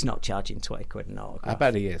 He's not charging 20 quid an autograph. I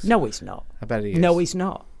bet he is. No, he's not. I bet he is. No, he's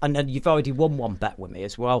not. And you've already won one bet with me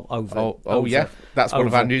as well. Yeah. That's one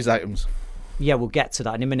of our news items. Yeah, we'll get to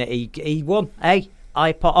that in a minute. He won. Hey,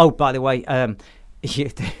 by the way,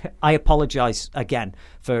 I apologise again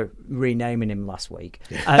for renaming him last week.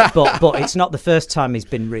 But it's not the first time he's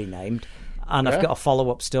been renamed. And I've got a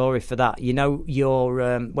follow-up story for that. You know,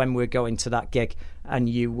 when we were going to that gig and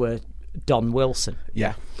you were Don Wilson.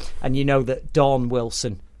 Yeah. And you know that Dawn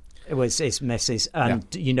Wilson was his missus, and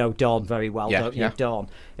you know Dawn very well, don't you? Dawn,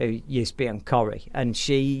 who used to be on Corrie, and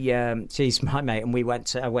she's my mate, and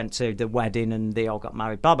I went to the wedding and they all got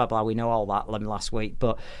married, blah, blah, blah. We know all that last week,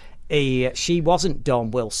 but she wasn't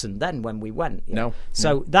Dawn Wilson then when we went. No.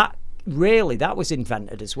 So that was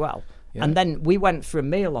invented as well. Yeah. And then we went for a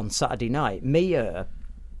meal on Saturday night,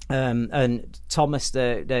 and Thomas,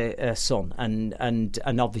 the son,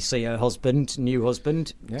 and obviously her new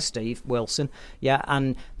husband, Steve Wilson,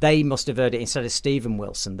 and they must have heard it instead of Stephen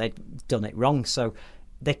Wilson. They'd done it wrong, so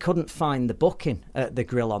they couldn't find the booking at the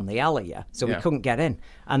grill on the alley, so we couldn't get in.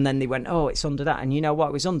 And then they went, it's under that, and you know what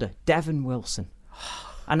it was under? Devon Wilson.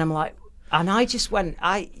 And I'm like, and I just went,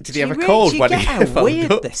 did he have a cold when he phoned how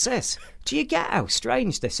weird up? This is? Do you get how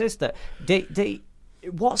strange this is? That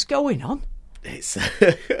what's going on?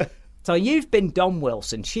 So you've been Don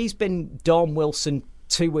Wilson. She's been Dawn Wilson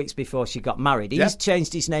 2 weeks before she got married. He's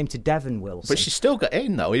changed his name to Devon Wilson. But she still got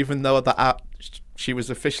in, though, even though she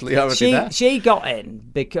was officially already there. She got in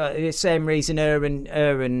because the same reason her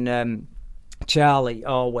and Charlie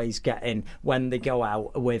always get in when they go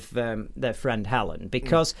out with their friend Helen,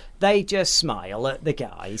 because they just smile at the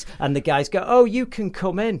guys and the guys go, you can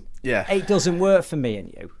come in. Yeah, it doesn't work for me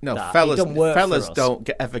and you. No, fellas don't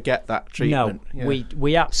ever get that treatment. No,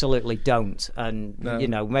 we absolutely don't. And you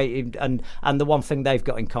know, and the one thing they've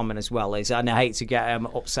got in common as well is, and I hate to get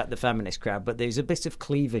upset the feminist crowd, but there's a bit of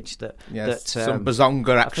cleavage that some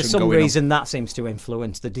bazonga action. For some reason, that seems to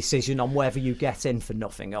influence the decision on whether you get in for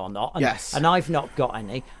nothing or not. And, and I've not got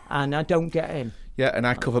any, and I don't get in. Yeah, and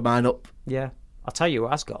I cover mine up. Yeah, I'll tell you who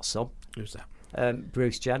has got some. Who's that?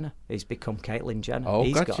 Bruce Jenner. He's become Caitlyn Jenner. Oh,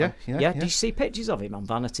 He's God, got yeah. Did you see pictures of him on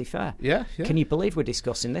Vanity Fair? Yeah. Can you believe we're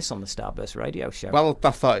discussing this on the Starburst radio show? Well,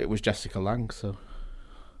 I thought it was Jessica Lange, so...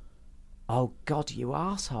 Oh, God, you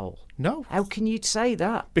arsehole. No. How can you say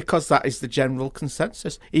that? Because that is the general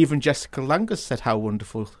consensus. Even Jessica Lange has said how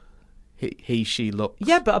wonderful she looks.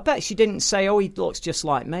 Yeah, but I bet she didn't say, he looks just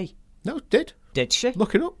like me. No, did. Did she?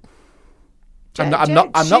 Look it up. I'm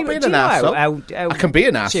not being an arsehole. I can be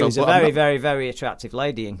an arsehole. She was a very, very, very attractive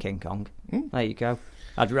lady in King Kong. There you go.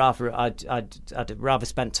 I'd rather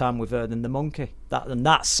spend time with her than the monkey.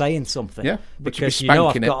 That's saying something. Yeah, because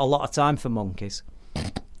I've got a lot of time for monkeys.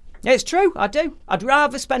 It's true, I do. I'd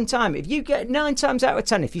rather spend time. If you get 9 times out of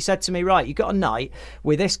 10, if you said to me, right, you got a night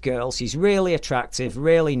with this girl, she's really attractive,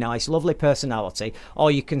 really nice, lovely personality,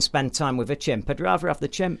 or you can spend time with a chimp, I'd rather have the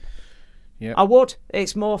chimp. Yeah, I would.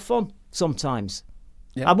 It's more fun sometimes.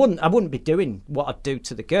 Yeah. I wouldn't be doing what I'd do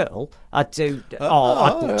to the girl. I'd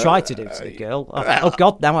try to do to the girl. Oh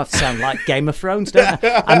God, now I sound like Game of Thrones, don't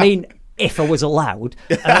I? I mean, if I was allowed.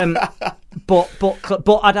 But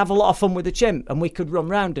I'd have a lot of fun with the chimp, and we could run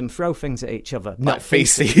round and throw things at each other. Not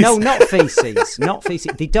feces. No, not feces. Not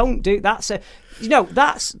feces. They don't do that.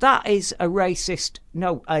 That is a racist,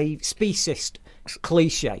 a speciesist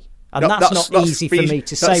cliche, and that's not easy for me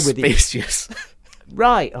to say with you.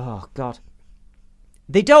 Right. Oh God.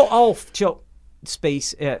 They don't all chuck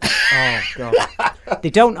oh God. They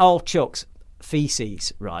don't all chuck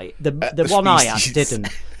feces, right? The one I had didn't.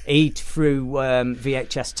 He threw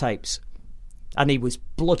VHS tapes, and he was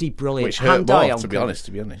bloody brilliant. Which hurt more, to be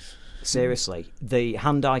honest. Seriously, the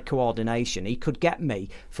hand-eye coordination, he could get me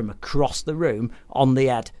from across the room on the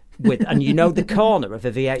head with, and you know the corner of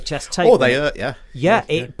a VHS tape. Oh, they hurt, yeah. Yeah,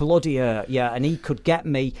 it bloody hurt, yeah, and he could get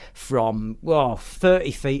me from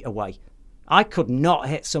 30 feet away. I could not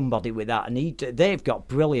hit somebody with that, and they've got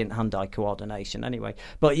brilliant hand-eye coordination anyway.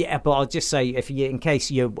 But I'll just say, in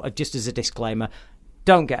case you, just as a disclaimer,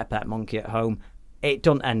 don't get a pet monkey at home. It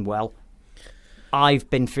doesn't end well. I've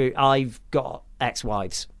got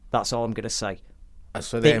ex-wives. That's all I'm going to say.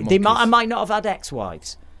 So I might not have had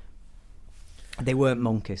ex-wives. They weren't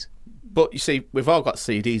monkeys. But you see, we've all got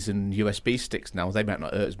CDs and USB sticks now. They might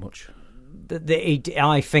not hurt as much.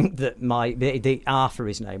 I think that the Arthur,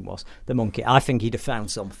 his name was, the monkey, I think he'd have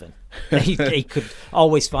found something. he could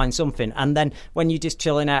always find something. And then when you're just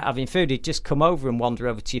chilling out having food, he'd just come over and wander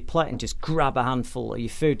over to your plate and just grab a handful of your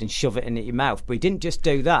food and shove it into your mouth. But he didn't just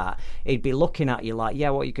do that. He'd be looking at you like, yeah,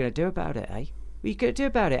 what are you going to do about it, eh? What are you going to do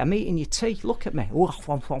about it? I'm eating your tea. Look at me. Waff,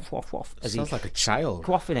 waff, waff, waff, waff. Sounds like a child.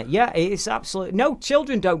 Quaffing it. Yeah, it's absolutely... No,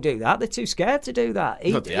 children don't do that. They're too scared to do that.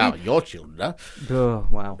 They are your children, huh? Oh,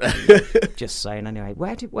 well. Just saying, anyway.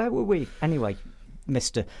 Where were we? Anyway,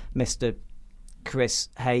 Mr. Chris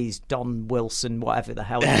Hayes, Don Wilson, whatever the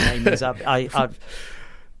hell his name is. I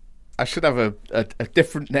should have a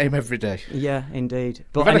different name every day. Yeah, indeed.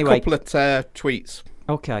 But We've anyway... had a couple of tweets.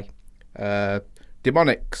 Okay.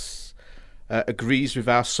 Demonics... agrees with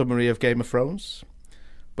our summary of Game of Thrones,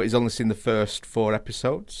 but he's only seen the first 4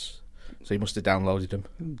 episodes, so he must have downloaded them.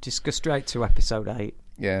 Just go straight to episode 8.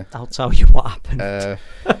 Yeah. I'll tell you what happened.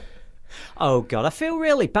 Oh, God, I feel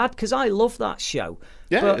really bad because I love that show.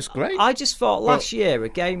 Yeah, it's great. I just thought last year,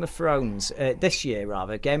 Game of Thrones, this year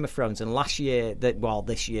rather, Game of Thrones, and last year,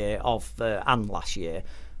 this year and last year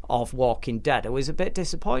of Walking Dead, I was a bit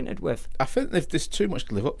disappointed with. I think there's too much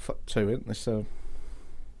to live up to, isn't there? So...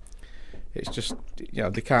 it's just,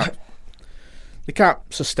 they can't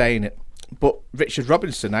sustain it. But Richard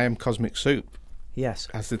Robinson, I Am Cosmic Soup, yes,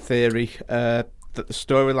 has the theory that the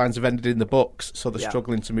storylines have ended in the books, so they're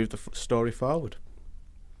struggling to move the story forward.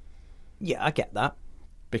 Yeah, I get that.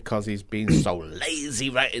 Because he's been so lazy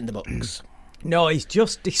writing the books. No, he's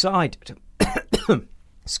just decided...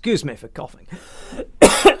 Excuse me for coughing.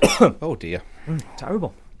 Oh, dear.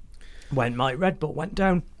 Terrible. When my Red Bull went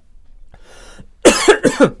down...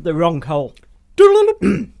 the wrong hole.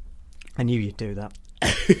 I knew you'd do that.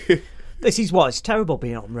 This is what it's terrible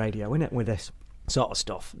being on radio, isn't it? With this sort of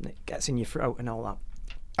stuff, it gets in your throat and all that.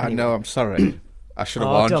 Anyway. I know. I'm sorry. I should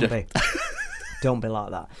have warned you. Don't be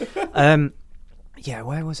like that. Yeah.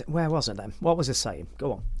 Where was it then? What was I saying?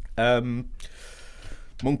 Go on.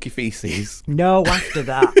 Monkey feces. No, after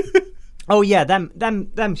that. Oh yeah,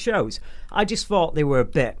 them shows. I just thought they were a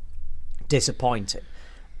bit disappointing,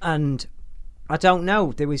 and. I don't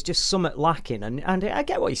know. There was just something lacking. And I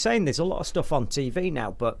get what you're saying. There's a lot of stuff on TV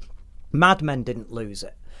now, but Mad Men didn't lose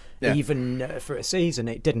it. Yeah. Even for a season,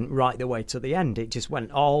 it didn't right the way to the end. It just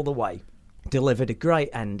went all the way. Delivered a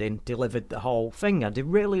great ending. Delivered the whole thing. I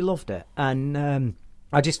really loved it. And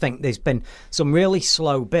I just think there's been some really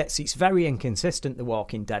slow bits. It's very inconsistent, The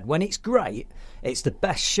Walking Dead. When it's great, it's the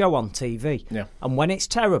best show on TV. Yeah. And when it's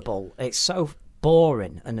terrible, it's so...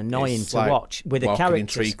 boring and annoying to watch with the characters. In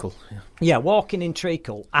treacle. Yeah, walking in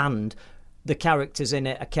treacle, and the characters in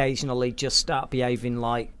it occasionally just start behaving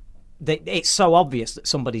like it's so obvious that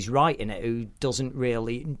somebody's writing it who doesn't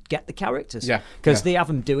really get the characters. Yeah, because they have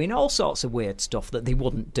them doing all sorts of weird stuff that they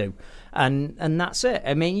wouldn't do, and that's it.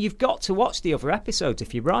 I mean, you've got to watch the other episodes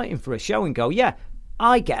if you're writing for a show and go, yeah,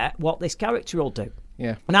 I get what this character will do.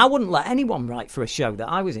 Yeah. And I wouldn't let anyone write for a show that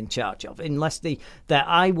I was in charge of unless that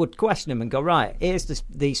I would question them and go, right, here's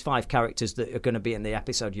these 5 characters that are going to be in the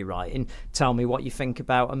episode you're writing. Tell me what you think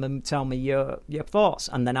about them and tell me your thoughts.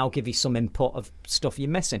 And then I'll give you some input of stuff you're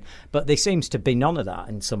missing. But there seems to be none of that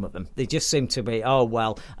in some of them. They just seem to be, oh,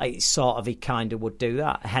 well, it's sort of he kind of would do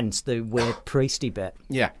that. Hence the weird priesty bit.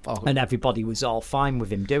 Yeah. Oh. And everybody was all fine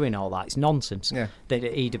with him doing all that. It's nonsense. Yeah.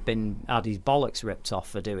 He'd have had his bollocks ripped off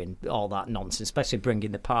for doing all that nonsense, especially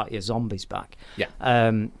bringing the party of zombies back.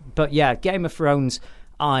 Yeah. But yeah, Game of Thrones,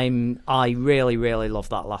 I really, really love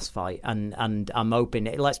that last fight, and I'm hoping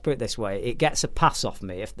let's put it this way, it gets a pass off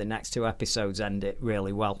me if the next 2 episodes end it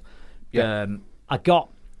really well. Yeah. I got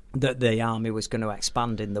that the army was going to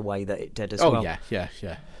expand in the way that it did as well. Oh yeah.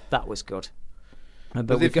 That was good.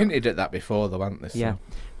 But they've hinted at that before, though, haven't they? So. Yeah.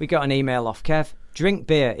 We got an email off Kev. Drink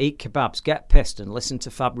beer, eat kebabs, get pissed, and listen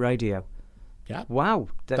to Fab Radio. Yeah. Wow.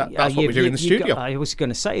 That's what we do in the studio. I was going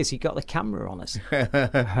to say, has he got the camera on us?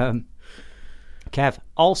 Kev,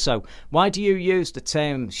 also, why do you use the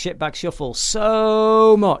term shitbag shuffle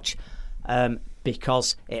so much?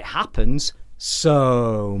 Because it happens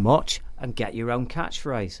so much, and get your own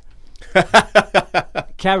catchphrase.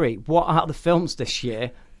 Kerry, what are the films this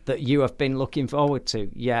year that you have been looking forward to,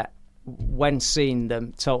 yet when seeing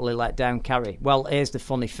them totally let down? Kerry, well, here's the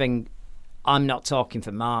funny thing. I'm not talking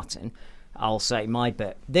for Martin. I'll say my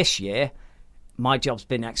bit. This year, my job's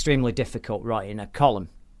been extremely difficult writing a column.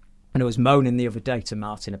 And I was moaning the other day to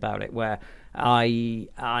Martin about it, where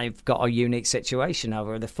I've got a unique situation.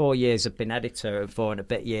 Over the 4 years I've been editor, and 4 and a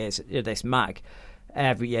bit years at this mag,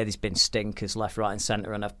 every year there's been stinkers left, right and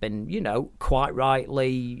centre, and I've been, quite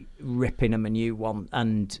rightly ripping them a new one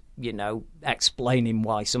and, explaining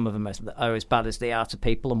why some of them are as bad as they are to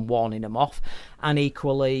people and warning them off. And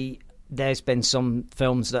equally, there's been some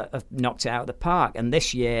films that have knocked it out of the park. And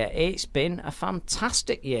this year, it's been a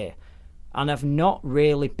fantastic year. And I've not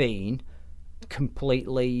really been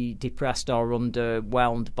completely depressed or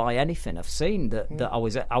underwhelmed by anything I've seen that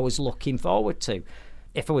I was looking forward to.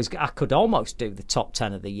 I could almost do the top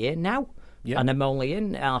 10 of the year now, and I'm only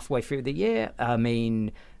in halfway through the year. I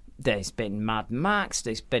mean, there's been Mad Max.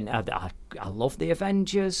 There's been I love the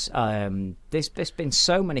Avengers. There's been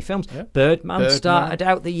so many films. Yeah. Birdman started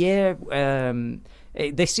out the year.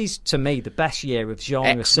 This is to me the best year of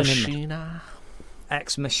genre cinema.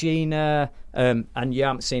 Ex Machina, and you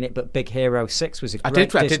haven't seen it, but Big Hero 6 was a great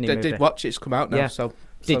Disney movie. I did watch it. It's come out now. Yeah. So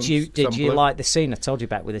did you like the scene I told you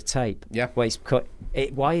about with the tape? Yeah. Where he's cut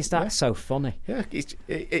it. Why is that so funny? Yeah,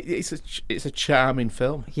 it's a charming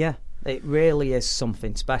film. Yeah, it really is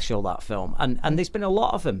something special, that film, and there's been a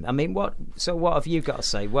lot of them. I mean, what have you got to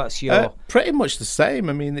say? What's your pretty much the same.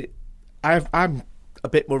 I mean, I'm a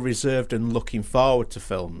bit more reserved and looking forward to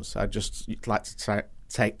films. I just like to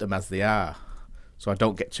take them as they are. So I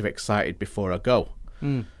don't get too excited before I go.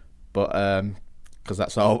 But because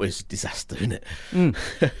that's always a disaster, isn't it?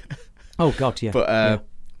 Oh God, yeah. But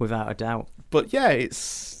without a doubt. But yeah,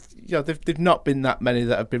 it's they've not been that many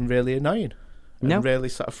that have been really annoying and really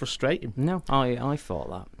sort of frustrating. No, I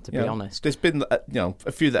thought that, to be honest. There's been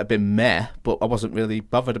a few that have been meh, but I wasn't really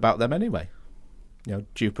bothered about them anyway.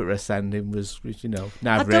 Jupiter Ascending was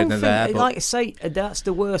neither here nor there. But like I say, that's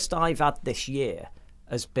the worst I've had this year.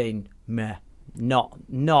 Has been meh. Not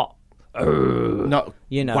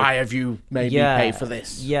why have you made me pay for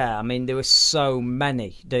this? Yeah, I mean, there were so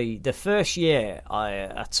many. The first year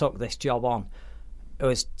I took this job on, it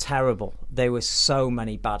was terrible. There were so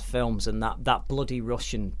many bad films, and that bloody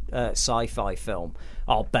Russian sci-fi film,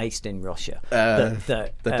 based in Russia,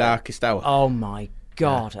 The Darkest Hour. Oh my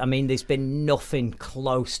God, I mean, there's been nothing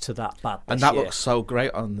close to that bad this And that year. looks so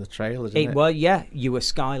great on the trailer, doesn't it? Well, yeah, you were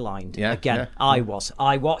skylined. Yeah, again, yeah. I was.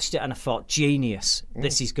 I watched it and I thought, genius,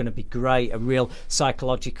 this is going to be great, a real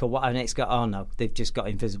psychological... And it's got, oh no, they've just got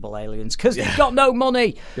invisible aliens because they've got no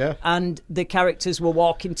money. Yeah. And the characters were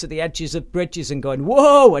walking to the edges of bridges and going,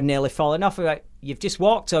 whoa, and nearly falling off. Like, you've just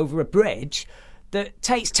walked over a bridge that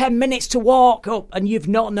takes 10 minutes to walk up, and you've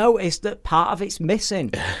not noticed that part of it's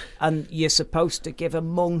missing. And you're supposed to give her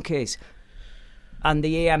monkeys. And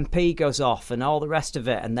the EMP goes off and all the rest of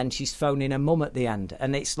it, and then she's phoning her mum at the end.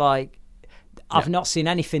 And it's like, I've not seen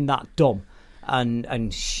anything that dumb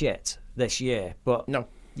and shit this year. But,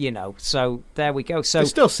 so there we go. So there's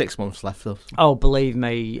still 6 months left, though. Oh, believe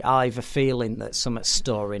me, I've a feeling that something's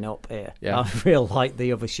storing up here. Yeah. I feel like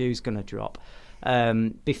the other shoe's going to drop.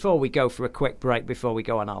 Before we go for a quick break, before we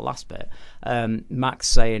go on our last bit, Max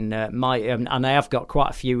saying and I have got quite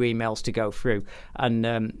a few emails to go through, and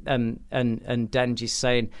Denji's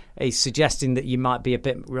saying he's suggesting that you might be a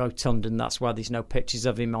bit rotund, and that's why there's no pictures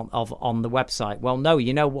of him on the website. Well, no,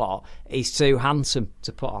 you know what? He's too handsome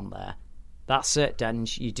to put on there. That's it,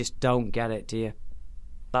 Denj. You just don't get it, do you?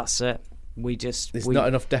 That's it. There's not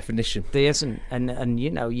enough definition. There isn't, and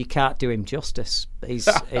you can't do him justice. He's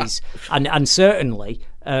and certainly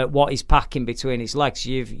what he's packing between his legs,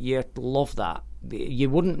 you'd love that. You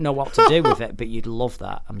wouldn't know what to do with it, but you'd love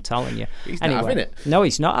that. I'm telling you. He's not having it. No,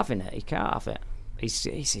 he's not having it. He can't have it.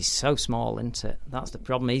 He's so small, isn't it? That's the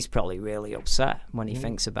problem. He's probably really upset when he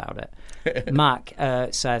thinks about it. Mac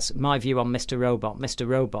says, my view on Mr. Robot. Mr.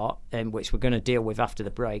 Robot, which we're going to deal with after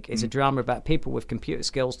the break, is a drama about people with computer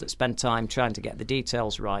skills that spend time trying to get the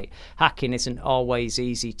details right. Hacking isn't always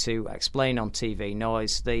easy to explain on TV, nor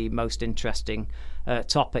is the most interesting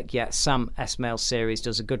topic yet. Sam Esmail's series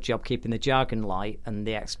does a good job keeping the jargon light and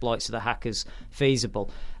the exploits of the hackers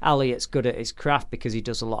feasible. Elliot's good at his craft because he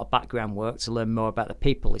does a lot of background work to learn more about the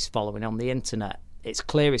people he's following on the internet. It's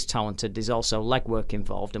clear he's talented. There's also legwork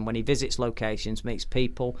involved, and when he visits locations, meets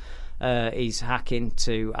people, he's hacking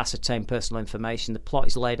to ascertain personal information. The plot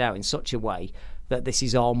is laid out in such a way that this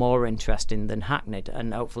is all more interesting than hackneyed,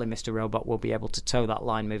 and hopefully Mr. Robot will be able to toe that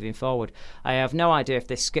line moving forward. I have no idea if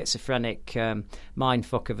this schizophrenic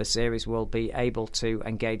mindfuck of a series will be able to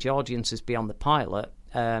engage audiences beyond the pilot,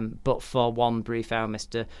 but for one brief hour,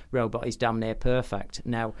 Mr. Robot is damn near perfect.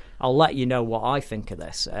 Now, I'll let you know what I think of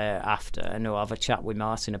this after, and I'll have a chat with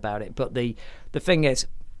Martin about it. But the thing is,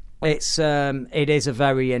 it is a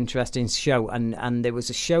very interesting show, and there was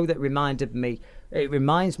a show that reminded me. It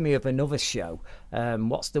reminds me of another show.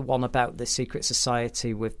 What's the one about the secret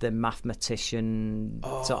society with the mathematician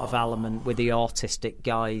sort of element with the autistic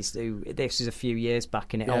guys? This is a few years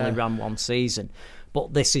back, and it only ran one season.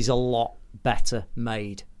 But this is a lot better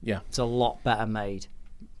made. Yeah, it's a lot better made.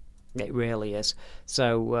 It really is.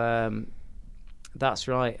 So that's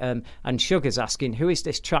right. And Sugar's asking, who is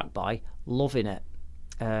this track by? Loving it.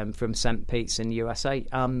 From St. Pete's in USA.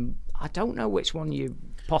 I don't know which one you're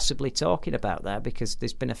possibly talking about there, because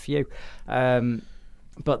there's been a few.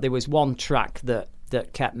 But there was one track that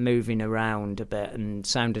kept moving around a bit and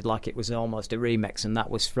sounded like it was almost a remix, and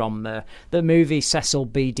that was from the movie Cecil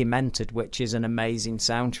B. Demented, which is an amazing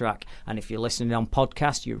soundtrack. And if you're listening on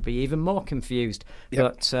podcast, you'll be even more confused.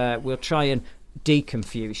 Yep. But we'll try and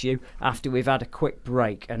deconfuse you after we've had a quick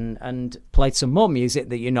break and played some more music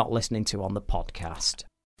that you're not listening to on the podcast.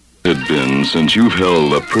 It had been since you've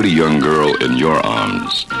held a pretty young girl in your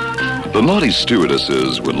arms. The naughty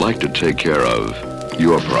stewardesses would like to take care of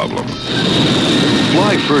your problem.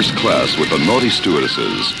 Fly first class with the naughty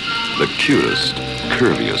stewardesses, the cutest,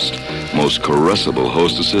 curviest, most caressable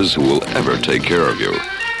hostesses who will ever take care of you.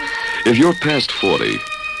 If you're past 40,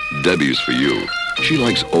 Debbie's for you. She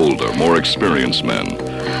likes older, more experienced men.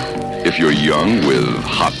 If you're young with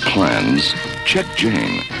hot plans, check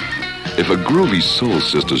Jane. If a groovy soul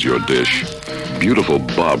sister's your dish, beautiful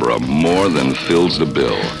Barbara more than fills the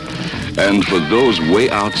bill. And for those way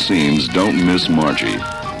out scenes, don't miss Margie.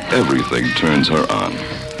 Everything turns her on.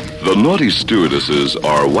 The naughty stewardesses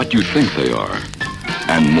are what you think they are,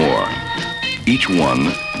 and more. Each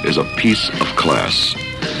one is a piece of class.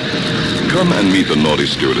 Come and meet the naughty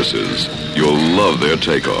stewardesses. You'll love their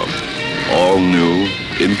takeoff. All new,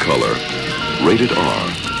 in color, rated R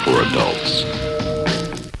for adults.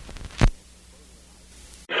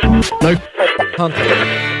 No. Can't.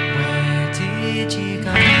 Where did you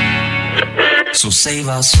go? So save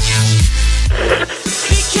us.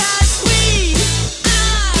 Because we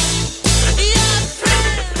are your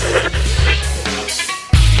friends.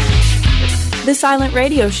 The Silent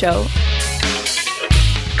Radio Show.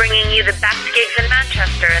 Bringing you the best gigs in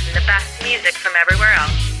Manchester and the best music from everywhere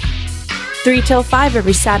else. 3 till 5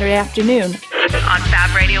 every Saturday afternoon. On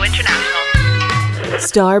Fab Radio International.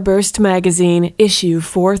 Starburst Magazine, issue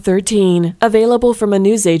 413, available from a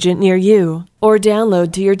newsagent near you, or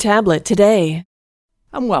download to your tablet today.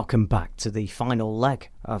 And welcome back to the final leg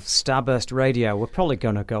of Starburst Radio. We're probably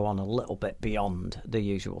going to go on a little bit beyond the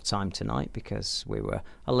usual time tonight because we were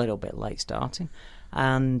a little bit late starting.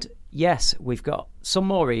 And yes, we've got some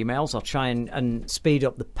more emails. I'll try and speed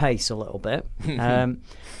up the pace a little bit.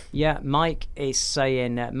 Mike is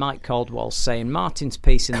saying, Mike Caldwell's saying, Martin's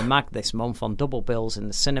piece in the mag this month on double bills in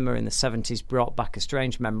the cinema in the 70s brought back a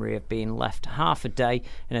strange memory of being left half a day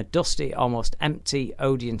in a dusty, almost empty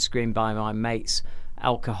Odeon screen by my mate's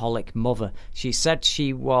alcoholic mother. She said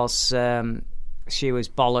she was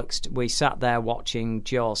bollocksed. We sat there watching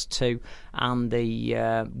Jaws 2 and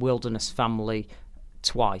the Wilderness Family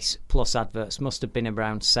twice, plus adverts. Must have been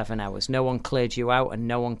around 7 hours. No one cleared you out and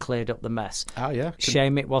no one cleared up the mess. Oh, yeah.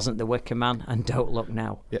 Shame it wasn't The Wicker Man, and don't look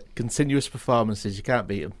now. Yeah, continuous performances, you can't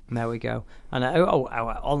beat them. There we go. And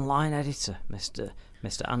our online editor, Mr.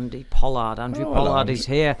 Andy Pollard. Andrew Pollard is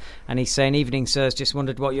here, and he's saying, evening, sirs, just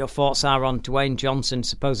wondered what your thoughts are on Dwayne Johnson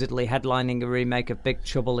supposedly headlining a remake of Big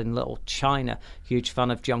Trouble in Little China. Huge fan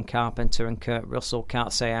of John Carpenter and Kurt Russell.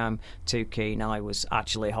 Can't say I'm too keen. I was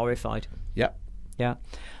actually horrified. Yep. Yeah,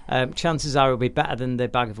 chances are it'll be better than the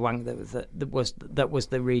bag of wank that was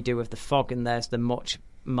the redo of The Fog, and there's the much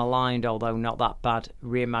maligned, although not that bad,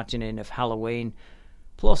 reimagining of Halloween,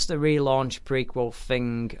 plus the relaunch prequel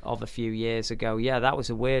Thing of a few years ago. Yeah, that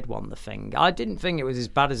was a weird one, The Thing. I didn't think it was as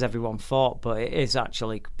bad as everyone thought, but it is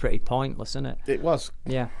actually pretty pointless, isn't it? It was.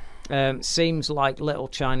 Yeah. Seems like Little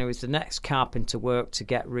China is the next Carpenter work to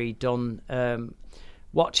get redone.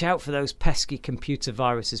 Watch out for those pesky computer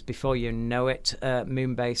viruses before you know it.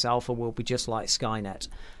 Moonbase Alpha will be just like Skynet.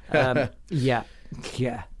 Yeah.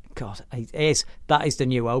 God, it is. That is the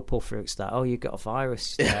new Opal fruits. That you got a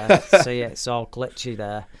virus there. See, it's all glitchy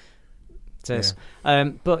there. It is. Yeah.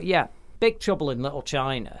 But yeah, Big Trouble in Little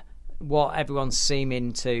China. What everyone's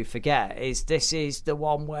seeming to forget is this is the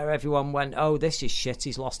one where everyone went, "Oh, this is shit.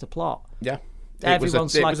 He's lost the plot." Yeah. Everyone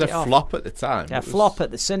slagged it off. It was a flop at the time. Yeah, flop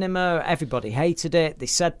at the cinema. Everybody hated it. They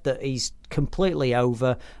said that he's completely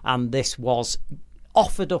over, and this was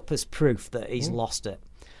offered up as proof that he's lost it.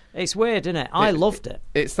 It's weird, isn't it? I loved it.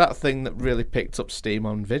 It's that thing that really picked up steam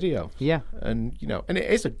on video. Yeah. And, and it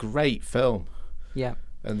is a great film. Yeah.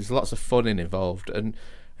 And there's lots of fun involved. And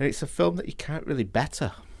it's a film that you can't really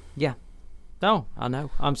better. Yeah. No, I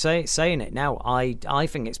know. I'm saying it now. I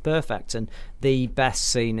think it's perfect, and the best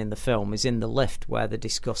scene in the film is in the lift where they're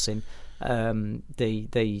discussing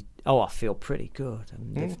I feel pretty good,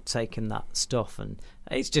 and they've taken that stuff, and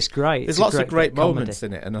it's just great. There's lots of great moments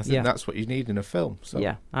in it, and I think that's what you need in a film. So.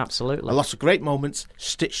 Yeah, absolutely. Lots of great moments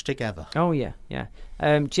stitched together. Oh yeah.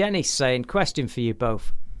 Jenny's saying, question for you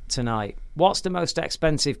both tonight: what's the most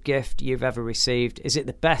expensive gift you've ever received? Is it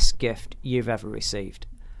the best gift you've ever received?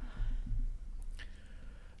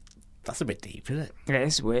 That's a bit deep, isn't it? It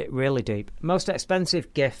is really deep. Most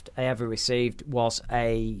expensive gift I ever received was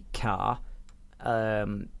a car.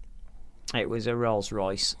 It was a Rolls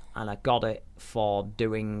Royce, and I got it for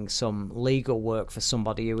doing some legal work for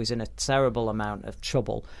somebody who was in a terrible amount of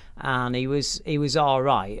trouble, and he was all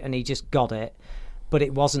right, and he just got it, but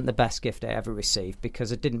it wasn't the best gift I ever received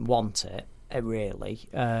because I didn't want it. Really.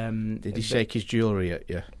 Did he shake his jewellery at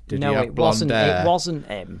you? Did no, he have it blonde wasn't. hair? It wasn't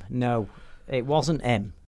him. No, it wasn't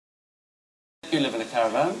him. You live in a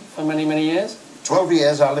caravan for many, many years? 12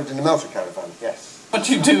 years I lived in the Melter caravan, yes. What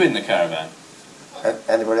do you do in the caravan?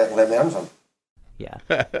 Anybody I can lay my hands on. Yeah,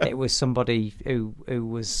 it was somebody who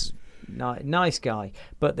was nice guy,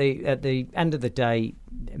 but they at the end of the day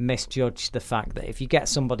misjudged the fact that if you get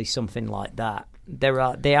somebody something like that, they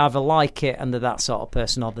either like it and they're that sort of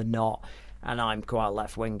person or they're not. And I'm quite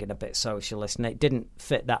left wing and a bit socialist, and it didn't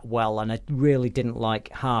fit that well, and I really didn't like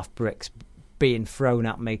half bricks being thrown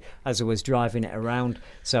at me as I was driving it around,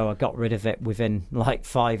 so I got rid of it within like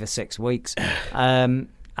 5 or 6 weeks.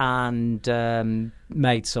 And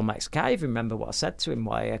made some I can't even remember what I said to him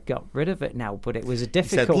why I got rid of it now, but it was a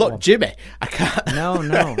difficult one. He said, look, one. Jimmy, I can't.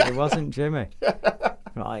 No, it wasn't Jimmy.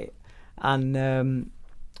 Right. And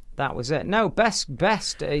that was it. No,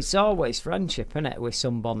 best, it's always friendship, isn't it, with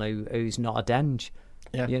someone who's not a denge.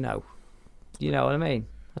 Yeah. You know what I mean?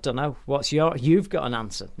 I don't know. You've got an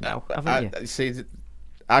answer now, haven't you? See,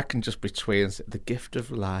 I can just between the gift of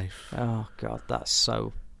life. Oh, God, that's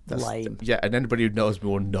so lame. Yeah, and anybody who knows me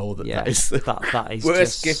will know that is the that is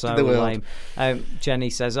worst just gift so in the world. Lame. Jenny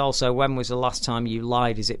says, also, when was the last time you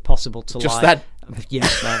lied? Is it possible to just lie? Then.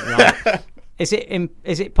 Yes, right. Is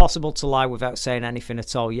it possible to lie without saying anything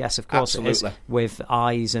at all? Yes, of course. Absolutely. It is, with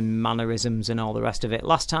eyes and mannerisms and all the rest of it.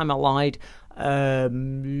 Last time I lied,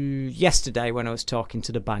 yesterday when I was talking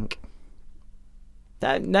to the bank.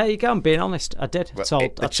 There you go. I'm being honest. I did. I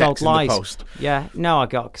told lies. In the post. Yeah. No, I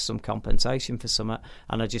got some compensation for something,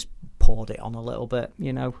 and I just poured it on a little bit,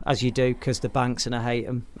 as you do, because the banks, and I hate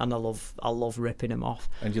them, and I love ripping them off.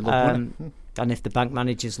 And you love money. And if the bank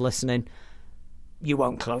manager's listening, you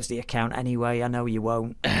won't close the account anyway. I know you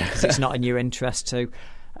won't, because it's not in your interest to.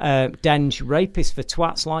 Denge, rapist for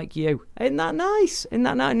twats like you. Isn't that nice?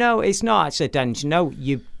 No, it's not actually, Denge. No,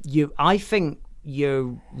 you. I think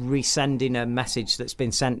you're resending a message that's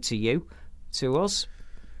been sent to us.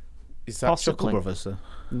 Is that Chuckle Brothers?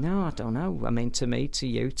 No, I don't know. I mean, to me, to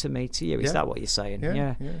you. Yeah. Is that what you're saying?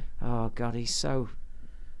 Yeah. Oh, God, he's so...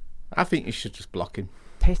 I think you should just block him.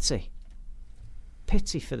 Pity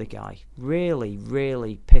for the guy. Really,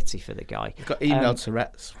 really pity for the guy. He's got email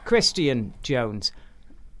Tourette's. Christian Jones.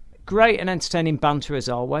 Great and entertaining banter as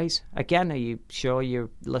always. Again, are you sure you're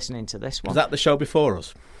listening to this one? Was that the show before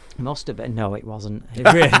us? Must have been. No, it wasn't.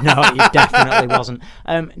 No, it definitely wasn't.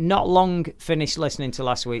 Not long finished listening to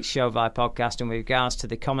last week's show via podcast, and with regards to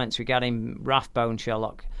the comments regarding Rathbone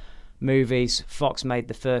Sherlock movies, Fox made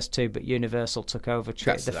the first two, but Universal took over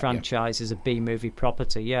the franchise as a B-movie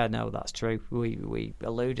property. Yeah, no, that's true. We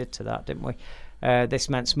alluded to that, didn't we? This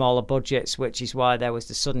meant smaller budgets, which is why there was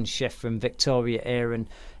the sudden shift from Victoria Heron.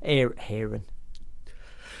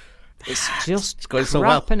 It's just crap, so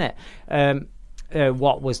well. Isn't it?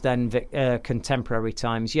 What was then contemporary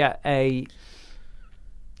times. Yeah,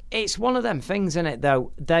 it's one of them things, isn't it,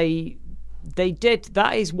 though? They did,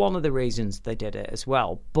 that is one of the reasons they did it as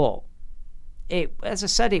well, but as I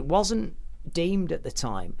said, it wasn't deemed at the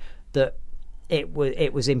time that it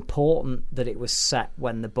was important that it was set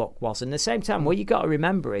when the book was. And at the same time, what you got to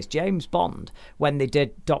remember is James Bond, when they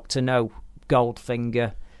did Dr. No,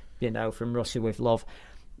 Goldfinger, from Russia with Love,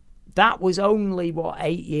 that was only,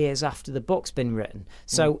 8 years after the book's been written.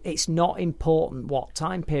 So it's not important what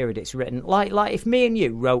time period it's written. Like if me and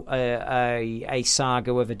you wrote a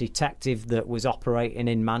saga with a detective that was operating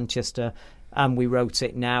in Manchester And we wrote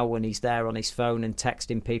it now, and he's there on his phone and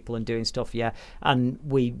texting people and doing stuff, and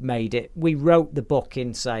we wrote the book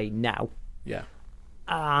in, say, now. Yeah.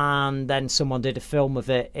 And then someone did a film of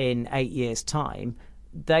it in 8 years' time.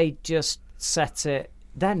 They just set it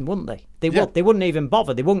then, wouldn't they? They wouldn't even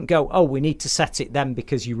bother. They wouldn't go, oh, we need to set it then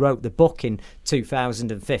because you wrote the book in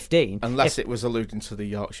 2015. Unless it was alluding to the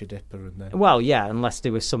Yorkshire Dipper. And then... Well, yeah, unless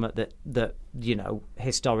there was something that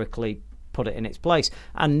historically put it in its place.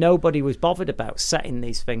 And nobody was bothered about setting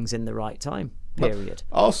these things in the right time period.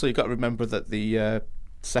 But also, you've got to remember that the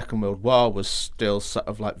Second World War was still sort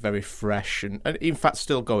of like very fresh and in fact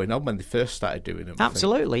still going on when they first started doing them.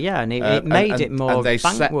 Absolutely, yeah, and it made it more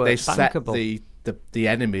bankable. The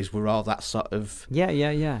enemies were all that sort of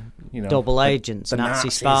double agents, the Nazi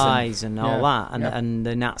spies and all that, and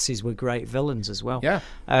the Nazis were great villains as well. Yeah.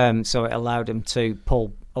 So it allowed them to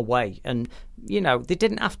pull away, and they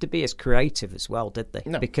didn't have to be as creative as well, did they?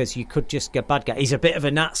 No. Because you could just go, bad guy, he's a bit of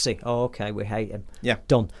a Nazi. Oh, okay, we hate him. Yeah,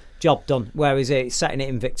 done, job done. Whereas setting it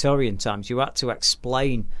in Victorian times, you had to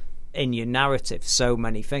explain in your narrative so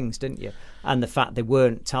many things, didn't you? And the fact there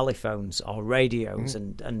weren't telephones or radios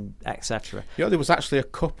and etc. There was actually a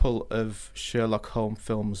couple of Sherlock Holmes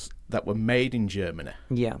films that were made in Germany.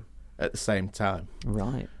 Yeah. At the same time.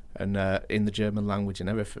 Right. And in the German language and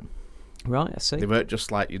everything. Right, I see. They weren't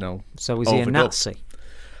just like, So was he a Nazi?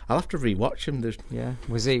 I'll have to rewatch him. Yeah.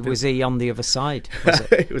 Was he on the other side?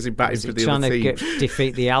 Was he batting for the other team? Trying to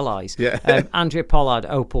defeat the Allies? Yeah. Andrea Pollard,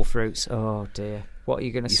 Opal Fruits. Oh dear. What are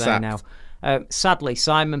you going to say now? Sadly,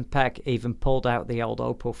 Simon Pegg even pulled out the old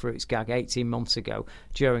Opal Fruits gag 18 months ago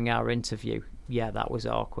during our interview. Yeah, that was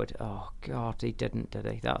awkward. Oh God, he didn't, did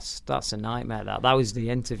he? That's a nightmare. That was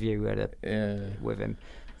the interview with him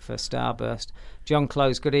for Starburst. John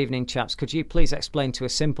Close, good evening, chaps. Could you please explain to a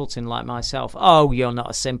simpleton like myself? Oh, you're not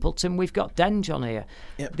a simpleton. We've got Denge on here.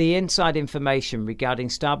 Yep. The inside information regarding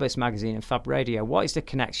Starburst magazine and Fab Radio. What is the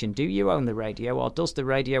connection? Do you own the radio, or does the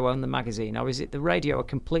radio own the magazine, or is it the radio a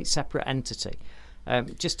complete separate entity?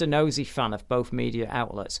 Just a nosy fan of both media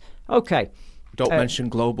outlets. Okay. Don't mention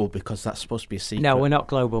Global because that's supposed to be a secret. No, we're not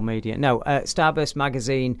Global Media. No, Starburst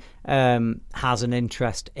magazine has an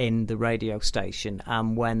interest in the radio station,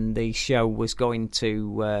 and when the show was going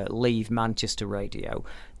to leave Manchester Radio,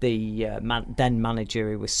 the then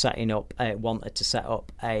manager who was setting up wanted to set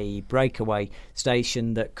up a breakaway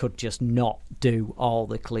station that could just not do all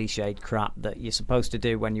the cliched crap that you're supposed to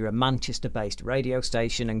do when you're a Manchester-based radio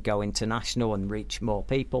station and go international and reach more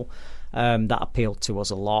people. That appealed to us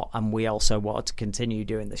a lot, and we also wanted to continue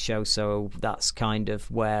doing the show, so that's kind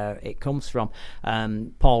of where it comes from.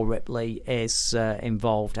 Paul Ripley is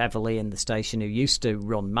involved heavily in the station, who used to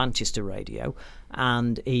run Manchester Radio,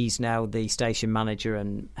 and he's now the station manager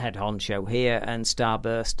and head honcho here, and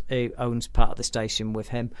Starburst, who owns part of the station with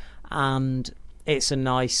him, and it's a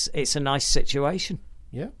nice situation.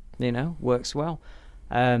 Yeah, works well.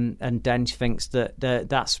 And Denge thinks that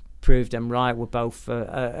that's proved him right. We're both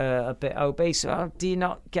a bit obese. Do you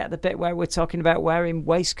not get the bit where we're talking about wearing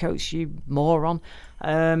waistcoats, you moron?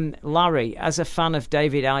 Larry, as a fan of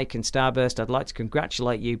David Icke and Starburst, I'd like to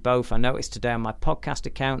congratulate you both. I noticed today on my podcast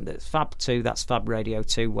account that Fab2, that's Fab Radio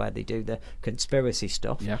 2, where they do the conspiracy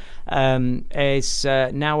stuff, is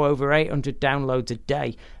now over 800 downloads a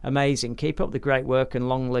day. Amazing. Keep up the great work and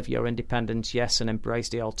long live your independence. Yes, and embrace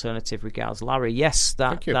the alternative. Regards, Larry. Yes,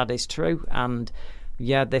 that is true. And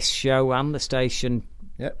yeah, this show and the station.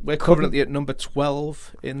 Yeah, we're currently at number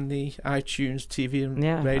 12 in the iTunes TV and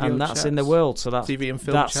radio and that's charts. In the world. So that's TV and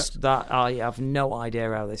film charts. That I have no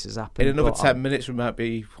idea how this has happened. In another 10 minutes, we might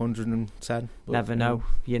be 110. Never know.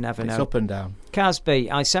 You never know. It's up and down. Casby,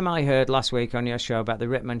 I semi-heard last week on your show about the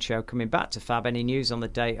Rittman show coming back to Fab. Any news on the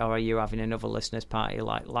date, or are you having another listeners' party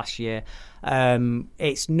like last year?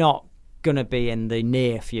 It's not going to be in the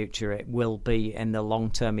near future. It will be in the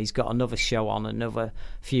long term. He's got another show on, another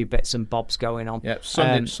few bits and bobs going on. Yeah,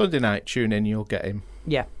 Sunday night, tune in, you'll get him.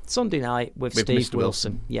 Yeah, Sunday night with Steve Mr.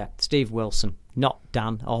 Wilson. Yeah, Steve Wilson, not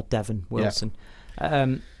Dan or Devon Wilson.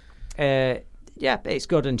 Yeah, it's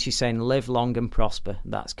good. And she's saying live long and prosper.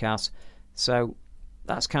 That's Cass. So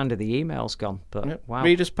that's kind of the emails gone. But wow.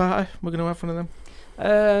 Readers' party, we're going to have one of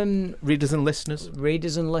them. Readers and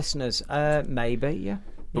listeners. Maybe, yeah.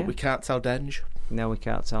 But we can't tell Denge. No, we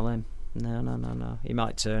can't tell him. No. He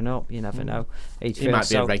might turn up. You never know. He might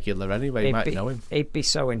be a regular anyway. You might know him. He'd be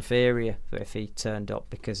so inferior if he turned up,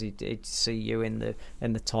 because he'd see you in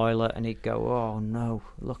the toilet and he'd go, "Oh no,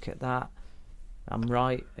 look at that. I'm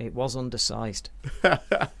right. It was undersized."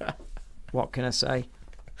 What can I say?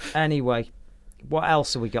 Anyway, what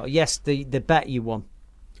else have we got? Yes, the bet you won.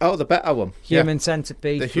 Oh, the bet I won. Human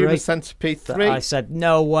Centipede 3. The Human Centipede 3. I said,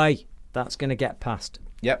 no way. That's going to get passed.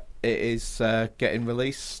 Yep, it is getting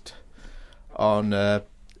released on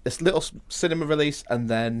this little cinema release and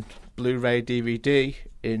then Blu-ray DVD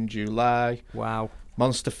in July. Wow.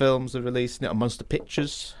 Monster Films are releasing it on Monster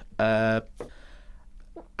Pictures, and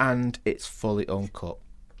it's fully uncut.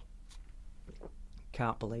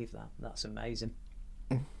 Can't believe that. That's amazing.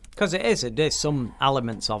 Because there's some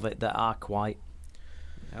elements of it that are quite,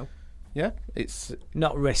 Yeah, it's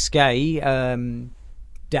not risque,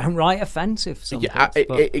 downright offensive sometimes.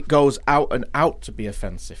 Yeah, it goes out and out to be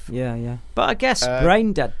offensive. Yeah. But I guess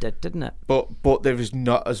Brain Dead did, didn't it? But there is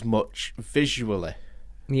not as much visually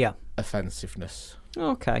offensiveness.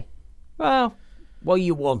 Okay. Well,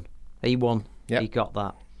 you won. He won. Yep. He got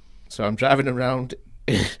that. So I'm driving around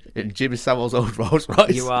in Jimmy Savile's old Rolls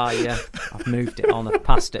Royce. You are, yeah. I've moved it on. I've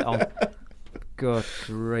passed it on. Good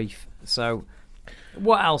grief. So,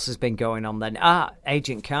 what else has been going on then?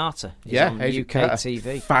 Agent Carter is on Agent UK Carter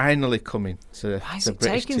TV. Finally coming to Why is to it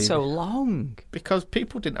British taking TV. so long? Because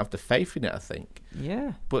people didn't have the faith in it, I think.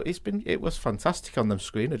 Yeah. But it was fantastic on them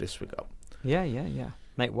screener this we got. Yeah.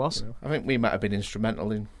 It was. I think we might have been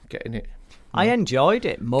instrumental in getting it. I enjoyed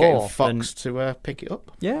it more Getting Fox to pick it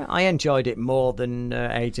up. Yeah, I enjoyed it more than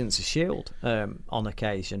Agents of S.H.I.E.L.D. On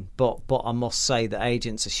occasion. But I must say that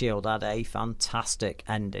Agents of S.H.I.E.L.D. had a fantastic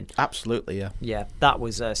ending. Absolutely, yeah. Yeah, that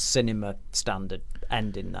was a cinema standard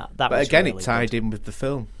ending. That but was again, really it tied good. in with the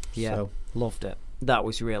film. Yeah, so. Loved it. That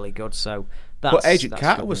was really good. So, but Agent that's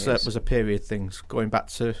Carter good was news. a period thing, going back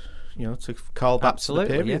to to call back to the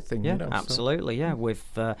period thing. Yeah, absolutely, yeah. With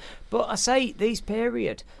but I say these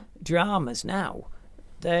period dramas now,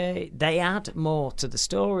 they add more to the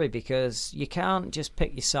story because you can't just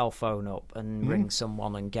pick your cell phone up and ring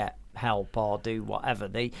someone and get help or do whatever.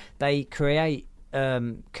 They create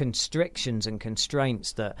constrictions and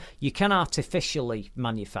constraints that you can artificially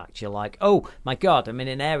manufacture, like, oh my god, I'm in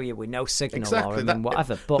an area with no signal or I'm in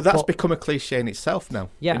whatever. But that's become a cliche in itself now.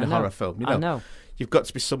 Yeah, in a horror film, I know. You've got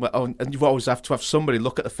to be somewhere, and you always have to have somebody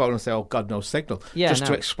look at the phone and say, "Oh God, no signal," just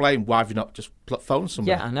to explain why have you not just phoned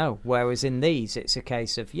somebody. Yeah, I know. Whereas in these, it's a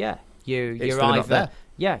case of you're not there.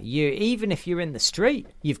 you even if you're in the street,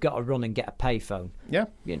 you've got to run and get a payphone. Yeah,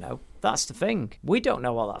 that's the thing. We don't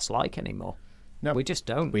know what that's like anymore. No, we just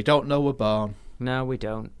don't. We don't know we're born. No, we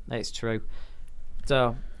don't. It's true.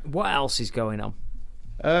 So, what else is going on?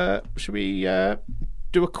 Should we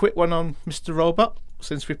do a quick one on Mr. Robot?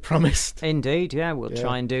 Since we promised. Indeed, yeah, we'll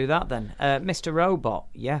try and do that then. Mr. Robot,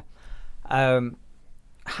 yeah.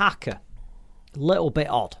 Hacker, little bit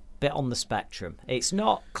odd, bit on the spectrum. It's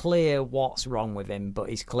not clear what's wrong with him, but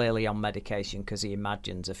he's clearly on medication because he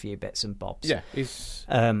imagines a few bits and bobs. Yeah, he's...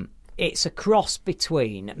 It's a cross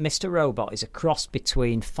between... Mr. Robot is a cross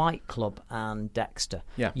between Fight Club and Dexter.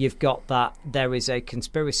 Yeah. You've got that... There is a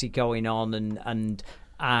conspiracy going on and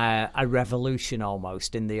a revolution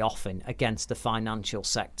almost in the offing against the financial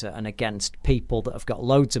sector and against people that have got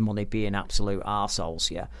loads of money being absolute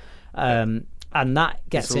arseholes, and that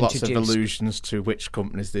gets There's introduced. Lots of allusions to which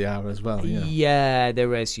companies they are as well. Yeah,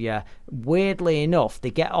 there is. Yeah, weirdly enough,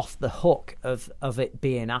 they get off the hook of it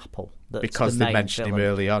being Apple. That's because the they main mention villain. him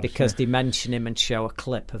early on. Because they mention him and show a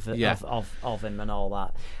clip of him and all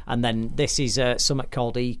that. And then this is something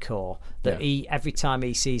called E-Core. That every time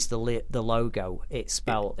he sees the logo,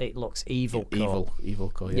 it looks Evil Core. Evil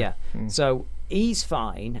Core. Yeah. So he's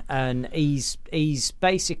fine, and he's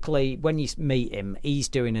basically, when you meet him, he's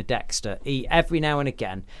doing a Dexter. Every now and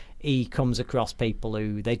again he comes across people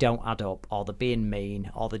who they don't add up, or they're being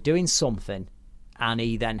mean, or they're doing something, and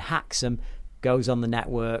he then hacks them, goes on the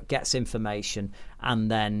network, gets information,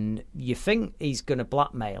 and then you think he's going to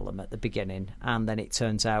blackmail them at the beginning, and then it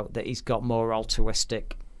turns out that he's got more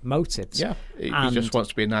altruistic motives. Yeah, he just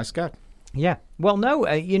wants to be a nice guy. Yeah. Well, no,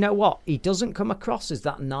 you know what? He doesn't come across as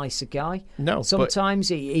that nice a guy. No. Sometimes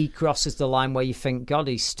he crosses the line where you think, God,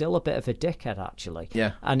 he's still a bit of a dickhead, actually.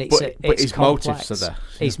 Yeah. And it's but his complex. motives are there.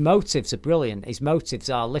 His motives are brilliant. His motives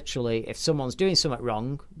are literally, if someone's doing something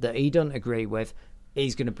wrong that he doesn't agree with,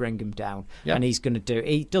 he's going to bring him down. Yeah. And he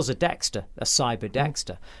does a Dexter, a cyber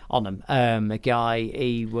Dexter on him. A guy,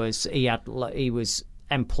 he was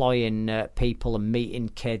employing people and meeting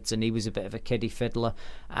kids, and he was a bit of a kiddie fiddler,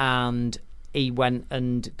 and he went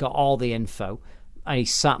and got all the info, and he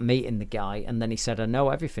sat meeting the guy, and then he said, I know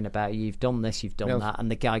everything about you, you've done this, you've done that,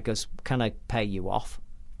 and the guy goes, can I pay you off?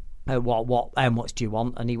 What how much do you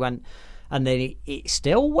want? And he went, and then it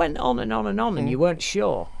still went on and on and on, and you weren't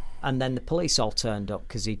sure, and then the police all turned up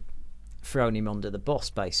because he'd thrown him under the bus,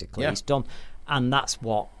 basically. He's done. And that's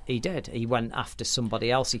what he did. He went after somebody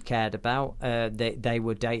else he cared about. They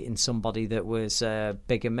were dating somebody that was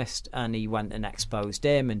bigamist, and he went and exposed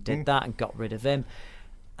him and did that and got rid of him.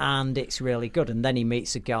 and it's really good. And then he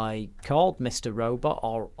meets a guy called Mr. Robot,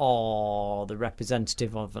 or the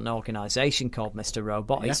representative of an organisation called Mr.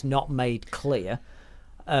 Robot. Yeah. It's not made clear.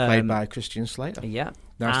 Played by Christian Slater. Yeah.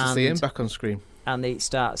 Nice to see him back on screen. And it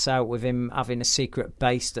starts out with him having a secret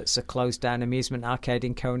base that's a closed-down amusement arcade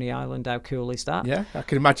in Coney Island. How cool is that? Yeah, I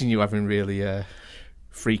can imagine you having really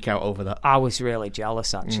freak out over that. I was really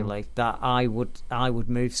jealous, actually, that I would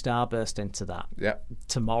move Starburst into that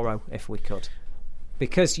tomorrow if we could.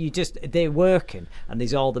 Because they're working, and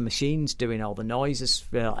there's all the machines doing all the noises,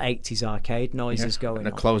 80s arcade noises going on.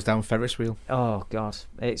 And a closed-down Ferris wheel. Oh, God.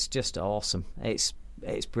 It's just awesome. It's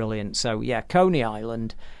brilliant. So, yeah, Coney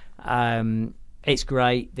Island... it's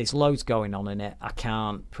great. There's loads going on in it. I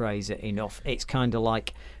can't praise it enough. It's kind of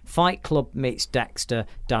like Fight Club meets Dexter,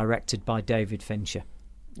 directed by David Fincher.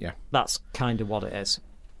 Yeah. That's kind of what it is.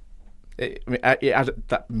 It had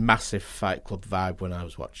that massive Fight Club vibe when I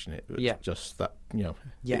was watching it. It was just that,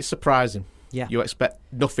 it's surprising. Yeah. You expect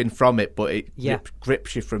nothing from it, but it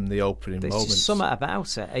grips you from the opening moments. There's something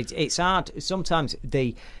about it. It's hard. Sometimes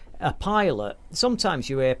a pilot, sometimes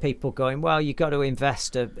you hear people going, well, you've got to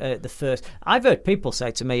invest the first... I've heard people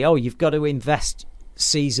say to me, you've got to invest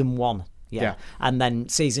season 1. Yeah. And then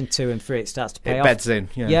season 2 and 3, it starts to pay off. It beds in,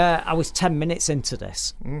 Yeah, I was 10 minutes into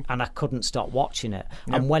this, and I couldn't stop watching it.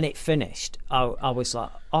 Yeah. And when it finished, I was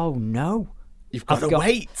like, oh, no. You've got to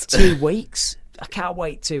wait. 2 weeks. I can't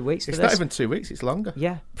wait 2 weeks for this. It's not even 2 weeks, it's longer.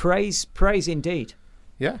 Yeah, praise indeed.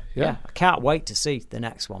 Yeah. I can't wait to see the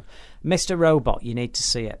next one. Mr. Robot, you need to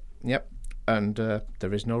see it. Yep, and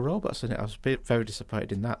there is no robots in it. I was very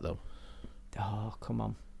disappointed in that, though. Oh, come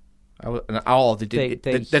on! They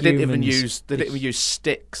didn't even use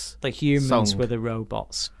sticks. The humans song. were the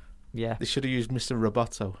robots. Yeah, they should have used Mr.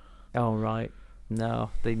 Roboto. Oh right,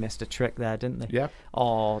 no, they missed a trick there, didn't they? Yeah,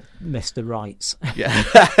 or Mr. Rights. Yeah,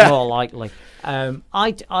 more likely.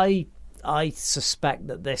 I suspect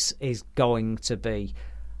that this is going to be.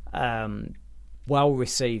 Well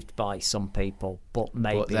received by some people, but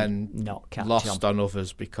maybe not catch lost on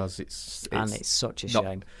others because it's such a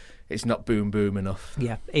shame. It's not boom boom enough.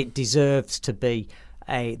 Yeah, it deserves to be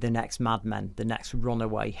the next Mad Men, the next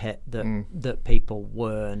runaway hit that people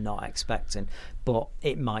were not expecting, but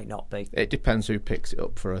it might not be. It depends who picks it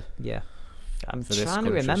up for a. Yeah, I'm trying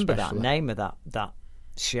to remember that name of that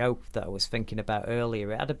show that I was thinking about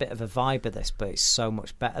earlier. It had a bit of a vibe of this, but it's so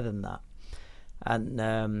much better than that.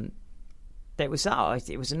 And it was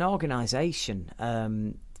an organisation.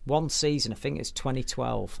 One season, I think it's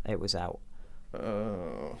 2012. It was out.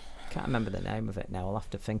 Can't remember the name of it now. I'll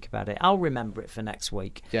have to think about it. I'll remember it for next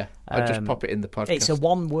week. Yeah, I'll just pop it in the podcast. It's a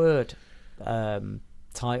one-word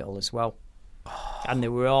title as well, and they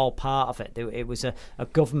were all part of it. It was a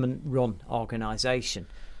government-run organisation,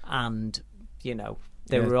 and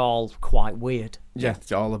they were all quite weird. Yeah,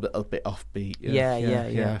 it's all a bit offbeat.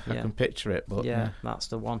 Yeah. I can picture it, but that's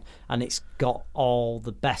the one. And it's got all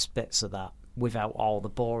the best bits of that without all the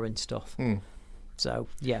boring stuff. So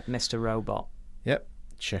yeah, Mr. Robot. Yep,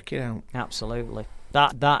 check it out. Absolutely.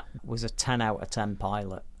 That was a 10 out of 10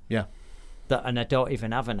 pilot. Yeah. And I don't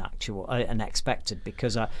even have an expected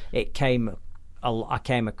because I came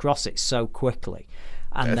across it so quickly.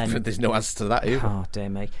 And then there's no answer to that either. Oh dear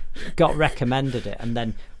me! Got recommended it and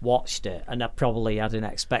then watched it, and I probably hadn't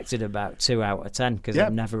expected about 2 out of 10 because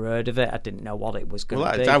I've never heard of it. I didn't know what it was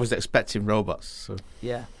going to be. I was expecting robots. So.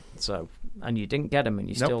 Yeah. So and you didn't get them, and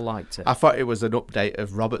you still liked it. I thought it was an update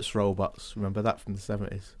of Robert's Robots. Remember that from the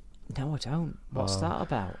 70s? No, I don't. What's that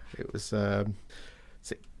about? It was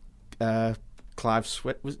Clive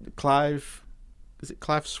Swift. Was it Clive? Is it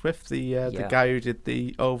Clive Swift, the guy who did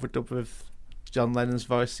the overdub of John Lennon's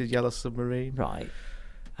voice in Yellow Submarine? Right.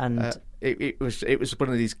 And it was one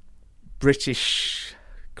of these British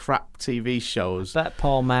crap TV shows. I bet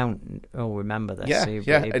Paul Mount will remember this.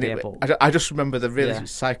 I just remember the really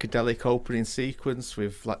psychedelic opening sequence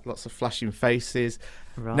with like lots of flashing faces.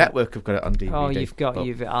 Right. Network have got it on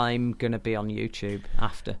DVD. Oh, I'm going to be on YouTube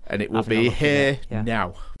after. And it will be here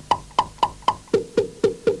now.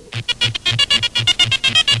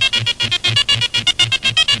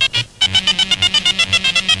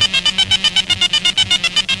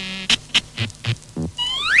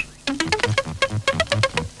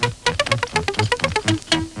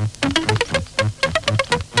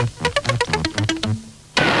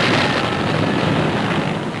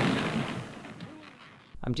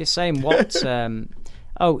 I'm just saying what...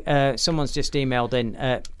 someone's just emailed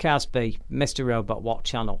in. Casby, Mr. Robot, what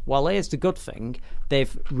channel? Well, here's the good thing.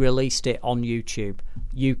 They've released it on YouTube.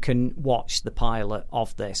 You can watch the pilot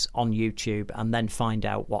of this on YouTube and then find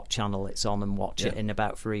out what channel it's on and watch it in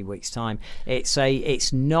about 3 weeks' time.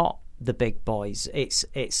 It's not the big boys. It's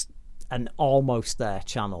an almost there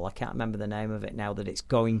channel. I can't remember the name of it now that it's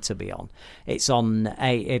going to be on. It's on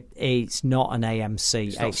it's not an AMC.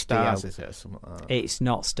 It's not HBO. Stars, is it, or something like that? It's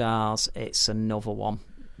not Stars. It's another one.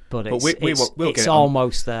 But we'll it's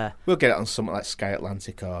almost there. We'll get it on something like Sky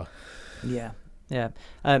Atlantic or... Yeah.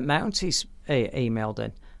 Mounty's emailed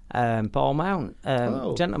in. Paul Mount,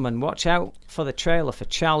 gentlemen, watch out for the trailer for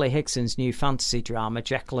Charlie Higson's new fantasy drama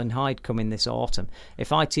Jekyll and Hyde coming this autumn. If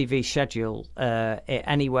ITV schedule it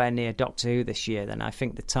anywhere near Doctor Who this year, then I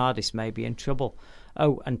think the TARDIS may be in trouble.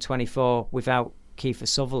 Oh, and 24 without Kiefer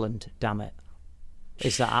Sutherland, damn it.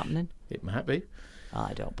 Is that happening? It might be.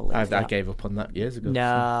 I don't believe that. I gave up on that years ago.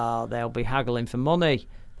 No, they'll be haggling for money.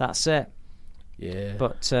 That's it. Yeah.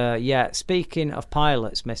 But, speaking of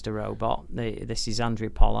pilots, Mr. Robot, this is Andrew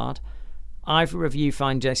Pollard. I've review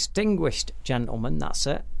find distinguished gentlemen, that's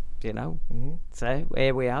it, you know. Mm-hmm. So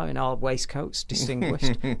here we are in our waistcoats,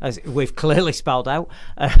 distinguished, as we've clearly spelled out.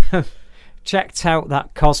 Checked out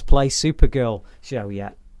that cosplay Supergirl show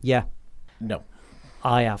yet? Yeah. No.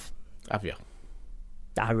 I have. Have you?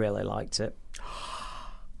 I really liked it.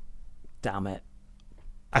 Damn it.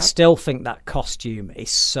 I still think that costume is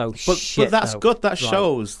so shit. But that's though. good. That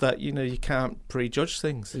shows that you can't prejudge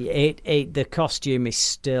things. The costume is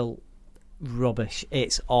still rubbish.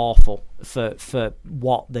 It's awful for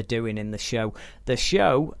what they're doing in the show. The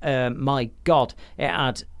show, my God, it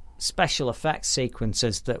had special effects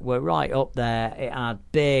sequences that were right up there. It had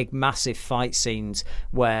big, massive fight scenes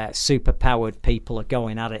where super-powered people are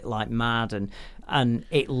going at it like mad, and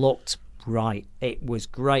it looked right. It was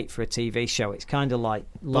great for a TV show. It's kind of like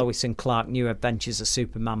Lois and Clark: New Adventures of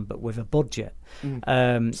Superman, but with a budget.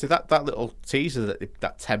 So that little teaser,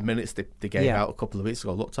 that 10 minutes they gave out a couple of weeks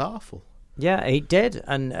ago, looked awful. Yeah, it did,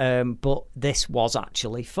 and but this was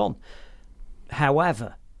actually fun.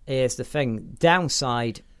 However, here's the thing: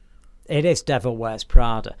 downside, it is Devil Wears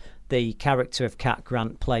Prada. The character of Cat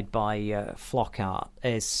Grant, played by Flockhart,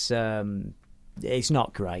 is it's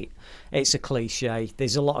not great. It's a cliche.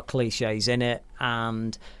 There's a lot of cliches in it,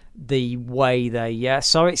 and the way they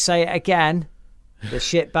sorry to say it again, the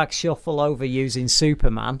shitbag shuffle over using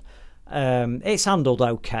Superman, it's handled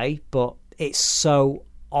okay, but it's so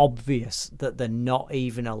obvious that they're not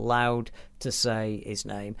even allowed to say his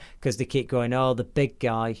name, because they keep going, oh, the big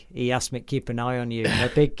guy, he asked me to keep an eye on you,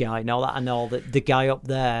 the big guy, and all that, and all the guy up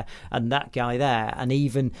there and that guy there, and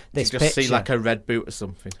even this picture. You just picture, see like a red boot or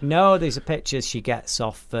something. No, there's a picture she gets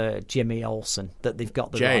off Jimmy Olsen that they've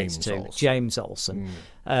got the rights to. Olsen. James Olsen.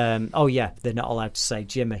 Oh yeah, they're not allowed to say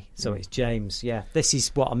Jimmy, so it's James. Yeah, this is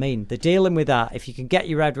what I mean. They're dealing with that. If you can get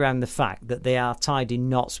your head around the fact that they are tied in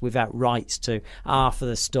knots without rights to half of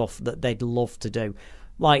the stuff that they'd love to do.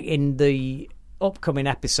 Like in the upcoming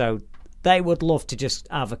episode, they would love to just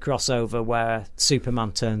have a crossover where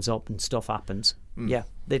Superman turns up and stuff happens. Yeah,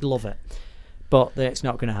 they'd love it. But it's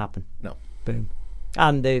not going to happen. No. Boom.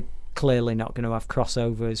 And they're clearly not going to have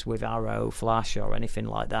crossovers with Arrow, Flash, or anything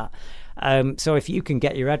like that. So if you can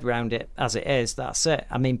get your head around it as it is, that's it.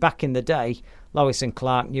 I mean, back in the day, Lois and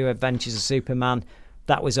Clark, New Adventures of Superman,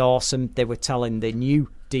 that was awesome. They were telling the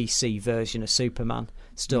new DC version of Superman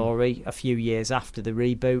story a few years after the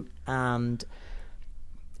reboot, and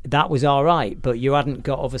that was all right, but you hadn't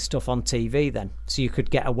got other stuff on TV then, so you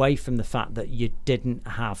could get away from the fact that you didn't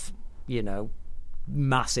have,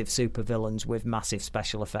 massive supervillains with massive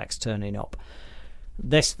special effects turning up.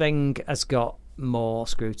 This thing has got more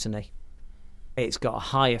scrutiny. It's got a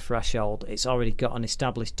higher threshold. It's already got an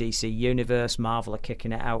established DC universe. Marvel are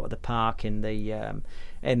kicking it out of the park in the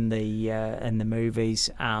movies,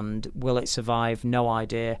 and will it survive? No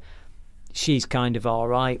idea. She's kind of all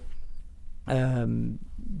right.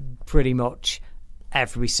 Pretty much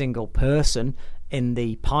every single person in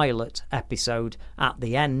the pilot episode at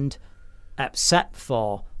the end, except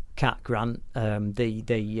for Cat Grant,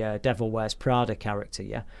 the Devil Wears Prada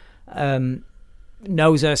character,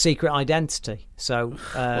 knows her secret identity. So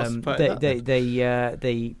the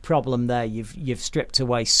problem there, you've stripped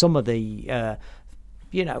away some of the.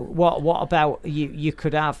 What about you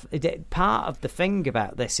could have part of the thing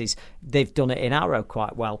about this is they've done it in Arrow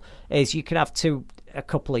quite well, is you could have a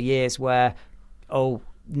couple of years where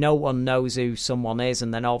no one knows who someone is,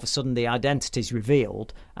 and then all of a sudden the identity's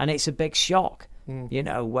revealed and it's a big shock.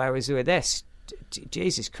 Whereas with this,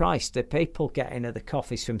 Jesus Christ, the people getting her the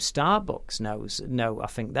coffees from Starbucks I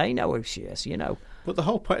think they know who she is, But the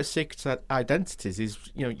whole point of secret identities is,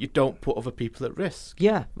 you don't put other people at risk.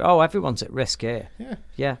 Yeah. Oh, everyone's at risk here.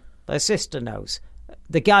 Yeah. Her sister knows.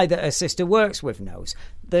 The guy that her sister works with knows.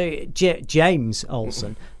 James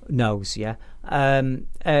Olsen knows, yeah.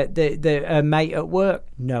 The mate at work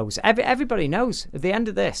knows. Everybody knows. At the end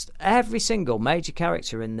of this, every single major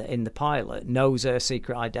character in the pilot knows her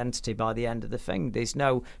secret identity by the end of the thing. There's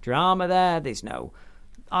no drama there. There's no,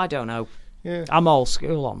 I don't know. Yeah. I'm old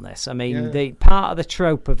school on this. I mean, the part of the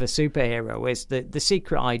trope of a superhero is the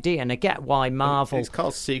secret ID, and I get why Marvel. It's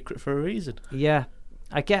called secret for a reason. Yeah,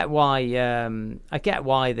 I get why.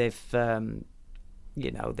 They've,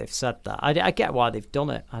 they've said that. I get why they've done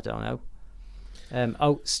it. I don't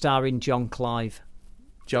know. Starring John Clive.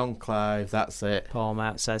 John Clive, that's it. Paul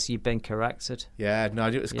Mount says you've been corrected. Yeah, no, I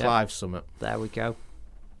knew it was Clive Summit. There we go.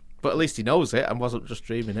 But at least he knows it and wasn't just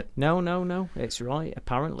dreaming it. No, it's right.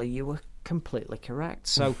 Apparently you were completely correct.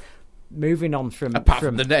 So moving on from apart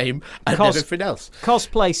from the name and everything else,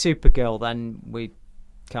 cosplay Supergirl, then we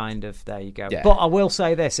kind of, there you go. Yeah. But I will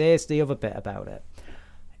say this, here's the other bit about it.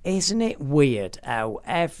 Isn't it weird how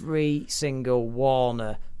every single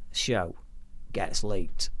Warner show gets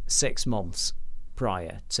leaked 6 months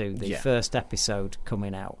prior to the first episode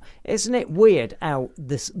coming out? Isn't it weird how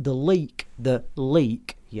the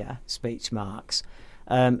leak, speech marks,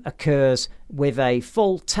 occurs with a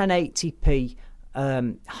full 1080p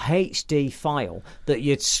HD file that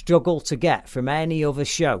you'd struggle to get from any other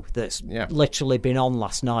show that's literally been on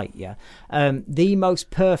last night. The most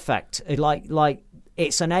perfect, like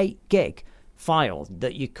it's an 8 gig file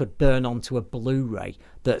that you could burn onto a Blu-ray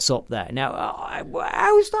that's up there. Now,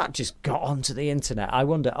 how's that just got onto the internet? I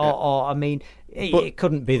wonder. Or I mean, it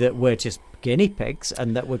couldn't be that we're just guinea pigs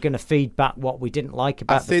and that we're going to feed back what we didn't like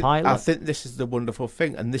about the pilot. I think this is the wonderful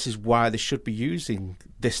thing, and this is why they should be using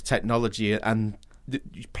this technology and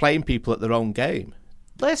playing people at their own game.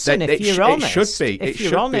 Listen, if you're honest, it should be. If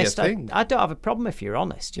you're honest, I don't have a problem if you're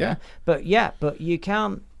honest. But you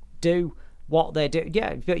can't do what they do.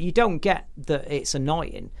 Yeah, but you don't get that it's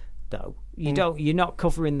annoying, though. You're not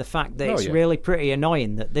covering the fact that it's really pretty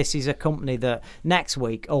annoying that this is a company that next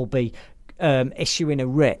week will be issuing a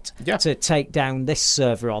writ to take down this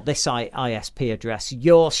server or this ISP address.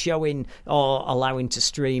 You're showing or allowing to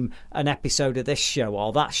stream an episode of this show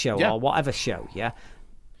or that show or whatever show.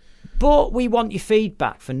 But we want your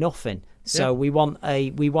feedback for nothing. So we want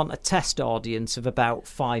a test audience of about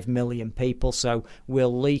 5 million people. So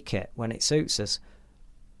we'll leak it when it suits us.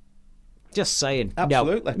 Just saying.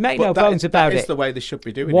 Absolutely. No, make no bones about it. That is the way they should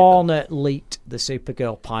be doing Warner leaked the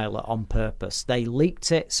Supergirl pilot on purpose. They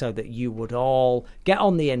leaked it so that you would all get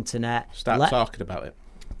on the internet. Start talking about it.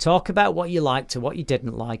 Talk about what you liked and what you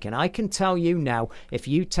didn't like. And I can tell you now, if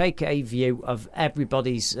you take a view of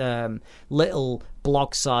everybody's little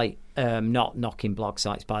blog site, not knocking blog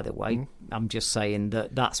sites, by the way, I'm just saying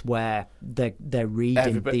that's where they're reading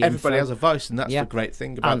everybody has a voice, and that's the great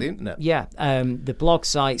thing about the internet. The blog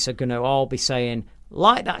sites are going to all be saying,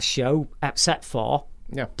 like that show, except for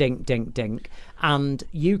dink, dink, dink. And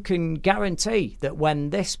you can guarantee that when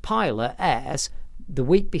this pilot airs, the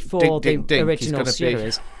week before dink, the dink, original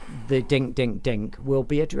series, the dink, dink, dink will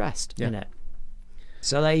be addressed in it.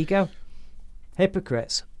 So there you go.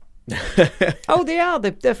 Hypocrites. Oh, they are.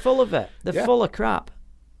 They're full of it. They're full of crap.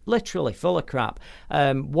 Literally full of crap.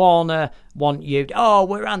 Warner want you. Oh,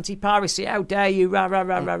 we're anti-piracy. How dare you? Rah, rah,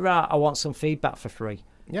 rah, rah, rah. I want some feedback for free.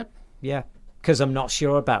 Yep. Yeah. Because I'm not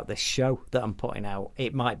sure about this show that I'm putting out.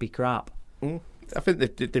 It might be crap. I think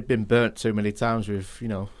they've been burnt too many times with,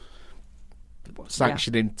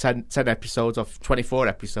 sanctioning 10 episodes of 24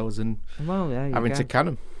 episodes and having to can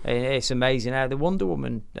them. It's amazing how the Wonder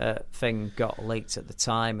Woman thing got leaked at the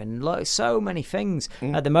time, and so many things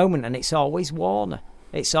at the moment, and it's always Warner.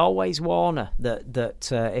 It's always Warner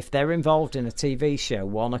that if they're involved in a TV show,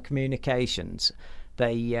 Warner Communications,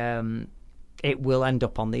 it will end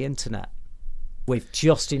up on the internet with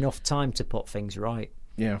just enough time to put things right.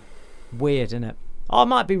 Yeah. Weird, isn't it? I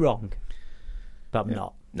might be wrong, but I'm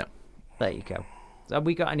not. No. There you go. Have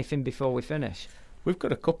we got anything before we finish? We've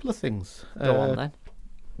got a couple of things. Go on then.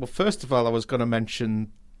 Well, first of all, I was going to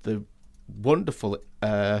mention the wonderful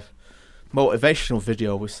motivational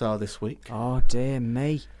video we saw this week. Oh, dear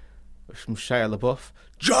me. From Shia LaBeouf.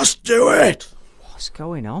 Just do it! What's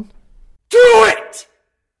going on? Do it!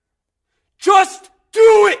 Just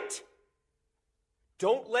do it!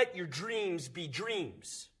 Don't let your dreams be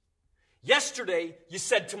dreams. Yesterday, you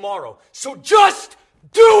said tomorrow. So just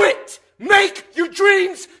do it! Make your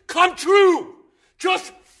dreams come true!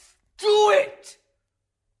 Just do it!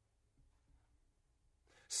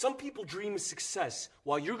 Some people dream of success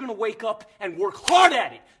while you're going to wake up and work hard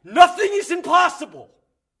at it. Nothing is impossible.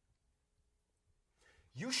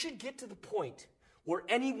 You should get to the point where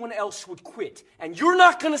anyone else would quit, and you're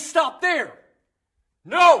not going to stop there.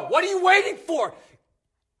 No, what are you waiting for?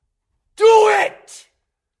 Do it!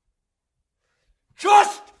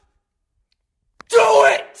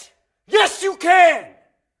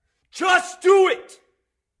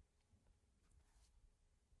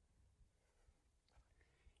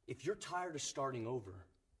 if you're tired of starting over,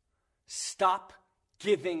 stop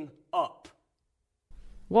giving up.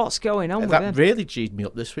 What's going on with that him? really G'd me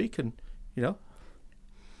up this week, and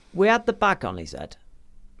we had the bag on his head,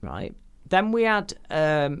 right? Then we had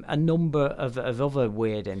a number of other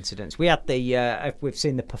weird incidents. We had we've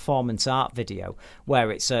seen the performance art video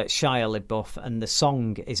where it's Shia LaBeouf, and the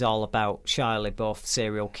song is all about Shia LaBeouf,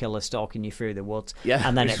 serial killer stalking you through the woods. Yeah,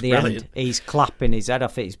 and then at the brilliant. end, he's clapping his head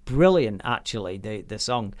off. It's brilliant, actually, the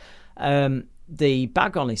song. The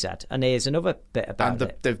bag on his head, and here's another bit about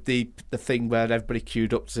it. And the thing where everybody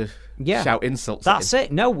queued up to shout insults. That's it.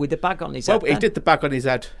 No, with the bag on his head. Well, he did the bag on his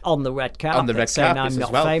head on the red carpet, saying I'm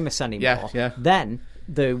not famous anymore. Yeah. Then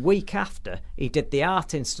the week after, he did the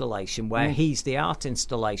art installation where he's the art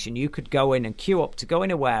installation. You could go in and queue up to go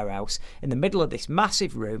in a warehouse in the middle of this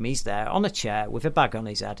massive room. He's there on a chair with a bag on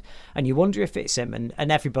his head, and you wonder if it's him.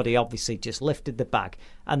 And everybody obviously just lifted the bag.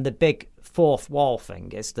 And the big fourth wall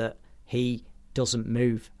thing is that he doesn't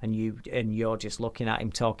move, and you're just looking at him,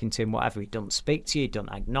 talking to him, whatever. He doesn't speak to you, doesn't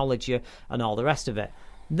acknowledge you, and all the rest of it.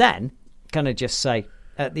 Then, can I just say,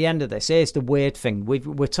 at the end of this, here's the weird thing.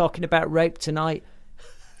 We're talking about rape tonight.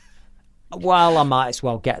 Well, I might as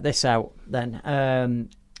well get this out then.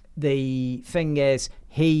 The thing is,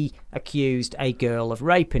 he accused a girl of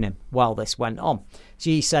raping him while this went on.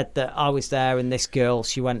 She said that I was there, and this girl,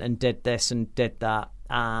 she went and did this and did that,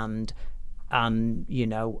 and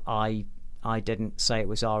I didn't say it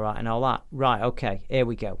was all right and all that. Right, okay, here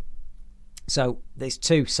we go. So there's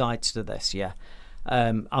two sides to this, yeah.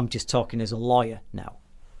 I'm just talking as a lawyer now.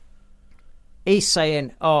 He's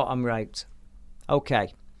saying, I'm raped.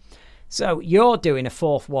 Okay. So you're doing a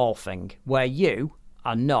fourth wall thing where you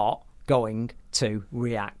are not going to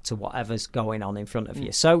react to whatever's going on in front of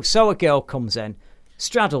you. So a girl comes in,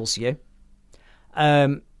 straddles you,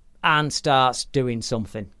 and starts doing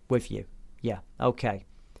something with you. Yeah, okay.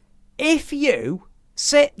 If you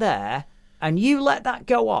sit there and you let that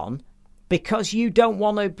go on because you don't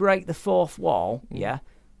want to break the fourth wall, yeah,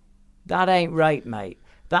 that ain't rape, mate.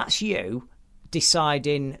 That's you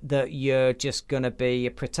deciding that you're just going to be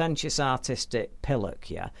a pretentious artistic pillock,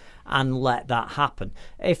 yeah, and let that happen.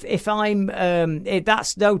 If I'm,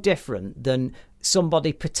 that's no different than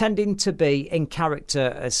somebody pretending to be in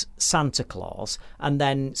character as Santa Claus, and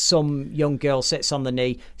then some young girl sits on the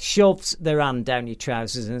knee, shoves their hand down your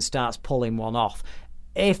trousers and starts pulling one off.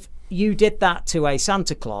 If you did that to a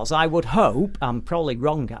Santa Claus, I would hope, I'm probably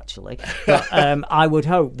wrong actually, but I would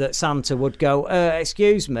hope that Santa would go,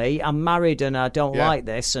 excuse me, I'm married and I don't like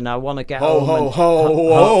this and I want to get home. Ho,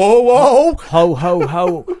 ho, ho, ho,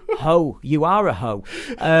 ho, ho, you are a hoe.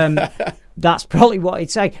 That's probably what he'd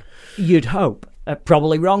say. You'd hope.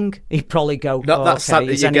 Probably wrong. He'd probably go,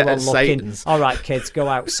 is anyone looking? Satan's. All right, kids, go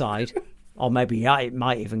outside. Or maybe it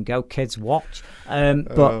might even go, kids, watch.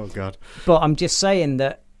 Oh, God. But I'm just saying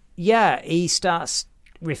that, yeah, he starts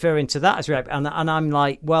referring to that as rape. And I'm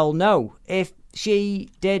like, well, no. If she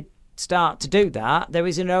did start to do that, there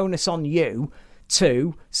is an onus on you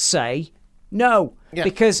to say no. Yeah.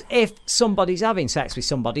 Because if somebody's having sex with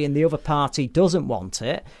somebody and the other party doesn't want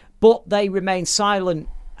it, but they remain silent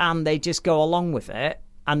and they just go along with it,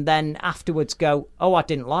 and then afterwards go, I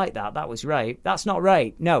didn't like that, that was rape. That's not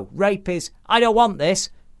rape. No, rape is, I don't want this.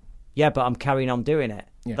 Yeah, but I'm carrying on doing it.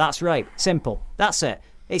 Yeah. That's rape. Simple. That's it.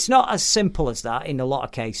 It's not as simple as that in a lot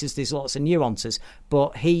of cases. There's lots of nuances.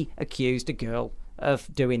 But he accused a girl of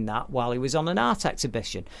doing that while he was on an art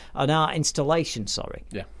exhibition. An art installation, sorry.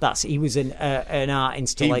 Yeah. He was in an art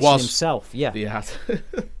installation himself. Yeah. The art.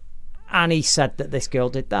 And he said that this girl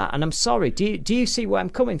did that. And I'm sorry, do you see where I'm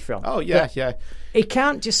coming from? Oh, yeah, yeah. He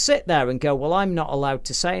can't just sit there and go, well, I'm not allowed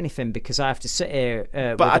to say anything because I have to sit here with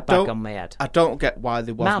a bag on my head. I don't get why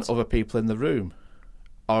there wasn't other people in the room.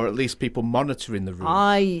 Or at least people monitoring the room.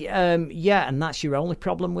 And that's your only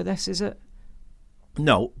problem with this, is it?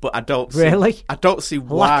 No, but I don't really. I don't see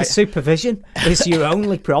why. Lack of supervision is your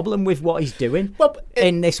only problem with what he's doing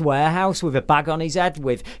in this warehouse with a bag on his head,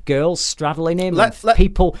 with girls straddling him,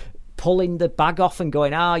 people pulling the bag off and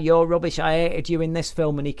going, you're rubbish, I hated you in this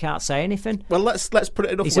film, and he can't say anything. Well, let's put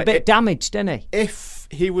it enough. He's a bit damaged, isn't he? If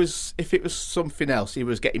it was something else, he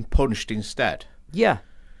was getting punched instead. Yeah.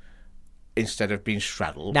 Instead of being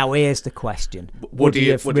straddled. Now here's the question: Would he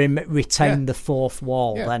have retained the fourth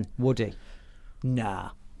wall then? Would he?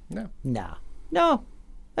 Nah. No.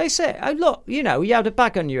 That's it. Look, you had a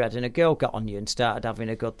bag on your head and a girl got on you and started having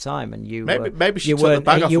a good time, and maybe she took the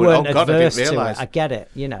bag off. You weren't God, adverse I didn't to realise. it. I get it,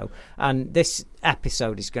 And this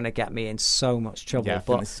episode is going to get me in so much trouble. Yeah, I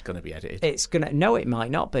think this is going to be edited. No, it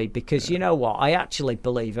might not be, because you know what? I actually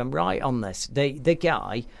believe I'm right on this. The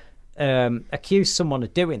guy accused someone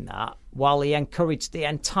of doing that, while he encouraged the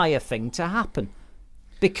entire thing to happen.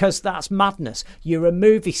 Because that's madness. You're a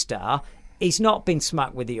movie star. He's not been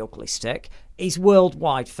smacked with the ugly stick. He's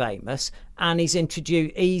worldwide famous, and he's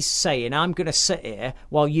saying, I'm going to sit here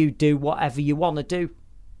while you do whatever you want to do.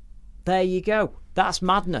 There you go. That's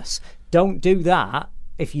madness. Don't do that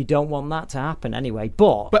if you don't want that to happen anyway.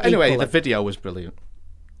 But anyway, equally, the video was brilliant.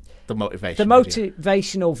 The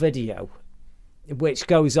motivational video, which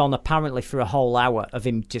goes on apparently for a whole hour of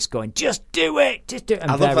him just going, just do it,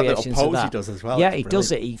 and I love that little variations pose of that. he does as well. Yeah, It's he brilliant.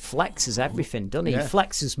 does it. He flexes everything, doesn't he? Yeah. He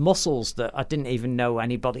flexes muscles that I didn't even know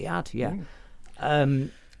anybody had. Yeah.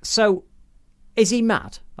 So, is he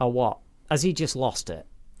mad or what? Has he just lost it?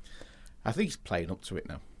 I think he's playing up to it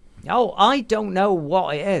now. Oh, I don't know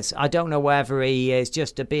what it is. I don't know whether he is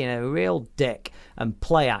just being a real dick and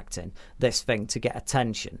play acting this thing to get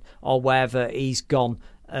attention, or whether he's gone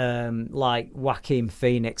like Joaquin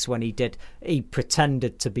Phoenix when he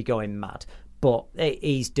pretended to be going mad, but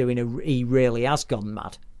he really has gone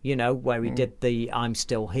mad. You know, where he did the "I'm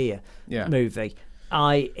Still Here" movie.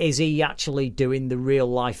 Is he actually doing the real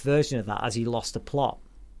life version of that? Has he lost the plot?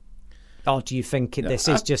 Or do you think this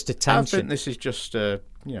is just attention? I think this is just,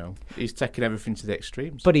 he's taking everything to the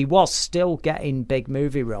extremes. But he was still getting big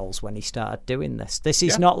movie roles when he started doing this. This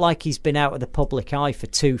is not like he's been out of the public eye for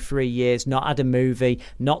 2-3 years, not had a movie,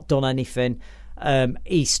 not done anything.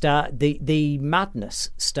 The madness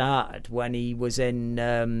started when he was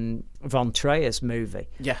in Von Trier's movie.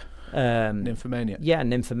 Yeah. Nymphomaniac. Yeah,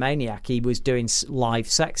 Nymphomaniac. He was doing live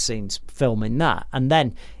sex scenes, filming that, and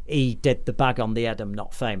then he did The Bag on the Head, I'm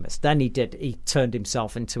Not Famous. Then he turned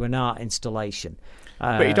himself into an art installation.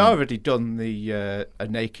 But he'd already done a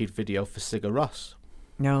naked video for Sigur Rós.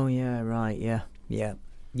 Oh yeah, right, yeah.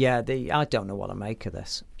 I don't know what to make of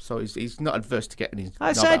this. So he's not adverse to getting his.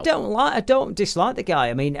 I don't dislike the guy.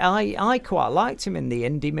 I mean, I quite liked him in the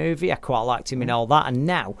indie movie. I quite liked him in all that. And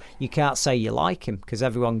now you can't say you like him because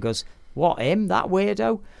everyone goes, "What, him? That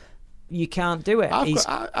weirdo?" You can't do it. He's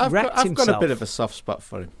wrecked I've himself. got a bit of a soft spot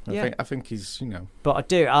for him. I think he's,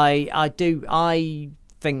 But I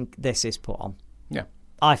think this is put on. Yeah.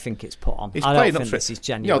 I think it's put on. He's I playing don't up think for this it. is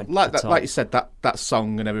genuine. Like you said, that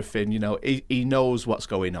song and everything. He knows what's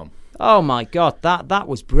going on. Oh my God, that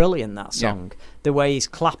was brilliant. That song, the way he's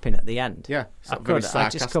clapping at the end. Yeah, I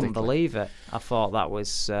just couldn't believe it. I thought that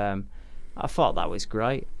was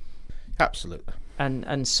great. Absolutely.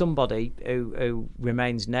 And somebody who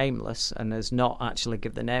remains nameless and has not actually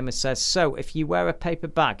given the name, and says, so if you wear a paper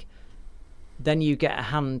bag, then you get a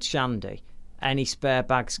hand shandy. Any spare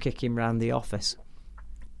bags kicking round the office?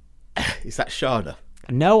 Is that Shauna?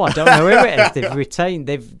 No, I don't know who it is.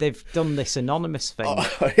 They've done this anonymous thing.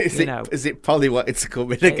 Is it Polly wanted to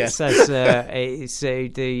come in again? It says it's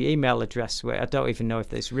the email address where I don't even know if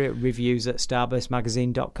there's reviews at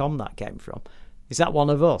starburstmagazine.com that came from. Is that one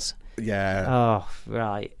of us? Yeah. Oh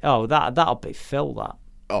right. Oh that'll be Phil. That.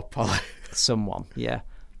 Oh, Polly. Someone. Yeah.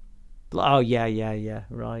 Oh yeah.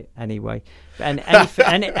 Right. Anyway, and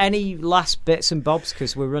any last bits and bobs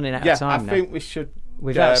because we're running out of time now. I think we should.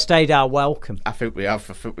 We've outstayed our welcome. I think we have.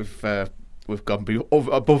 I think we've gone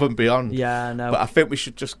above and beyond. Yeah, I know. But I think we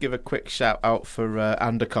should just give a quick shout out for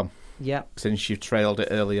Andercom. Yeah. Since you trailed it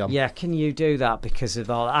early on. Yeah, can you do that because of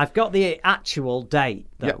all? I've got the actual date.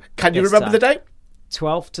 Though, yeah. Can you remember the date?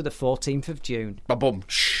 12th to the 14th of June. Boom.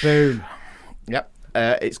 Boom. Yep.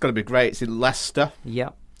 It's going to be great. It's in Leicester.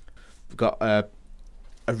 Yep. We've got a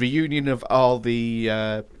reunion of all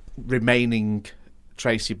the remaining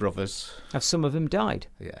Tracy brothers. Have some of them died?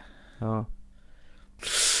 Yeah. Oh.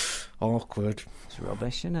 Awkward. It's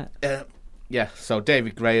rubbish, isn't it? Yeah, so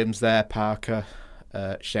David Graham's there, Parker,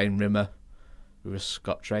 Shane Rimmer, who was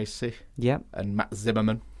Scott Tracy. Yep. And Matt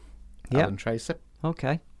Zimmerman, Alan Tracy.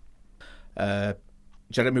 Okay.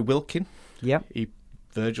 Jeremy Wilkin. Yep.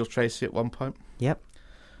 Virgil Tracy at one point. Yep.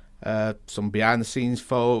 Some behind-the-scenes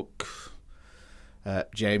folk.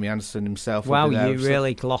 Jamie Anderson himself. Wow, you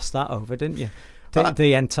really glossed that over, didn't you?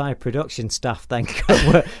 The entire production staff then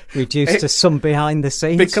were reduced to some behind the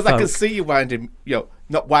scenes because folk. I can see you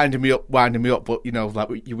not winding me up, but like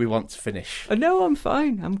we want to finish. No, I'm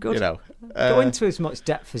fine. I'm good. Go into as much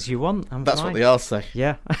depth as you want. That's fine. what they all say.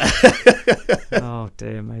 Yeah. Oh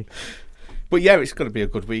dear me. But yeah, it's going to be a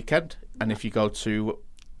good weekend. And if you go to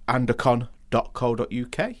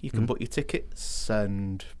andercon.co.uk, you can book your tickets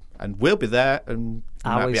and we'll be there and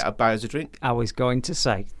you might be able to buy us a drink. I was going to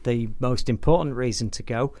say the most important reason to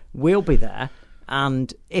go, we'll be there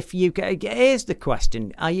And if you get, here's the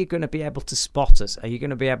question: are you going to be able to spot us? Are you going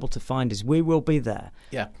to be able to find us? We will be there.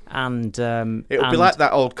 Yeah. And it'll be like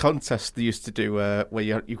that old contest they used to do, where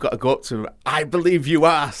you've got to go up to. I believe you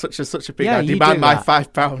are such and such a big. I demand my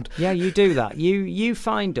 £5. Yeah, you do that. You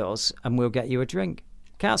find us, and we'll get you a drink.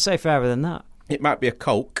 Can't say fairer than that. It might be a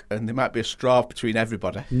Coke, and there might be a straw between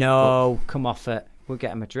everybody. No, come off it. We'll get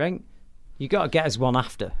them a drink. You got to get us one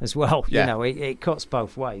after as well. Yeah. You know, it cuts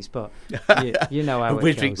both ways, but you know how it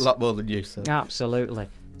we goes. drink a lot more than you, so. Absolutely.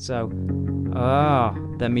 So,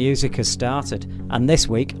 the music has started, and this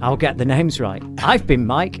week I'll get the names right. I've been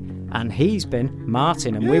Mike, and he's been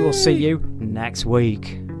Martin, and we will see you next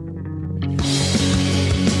week.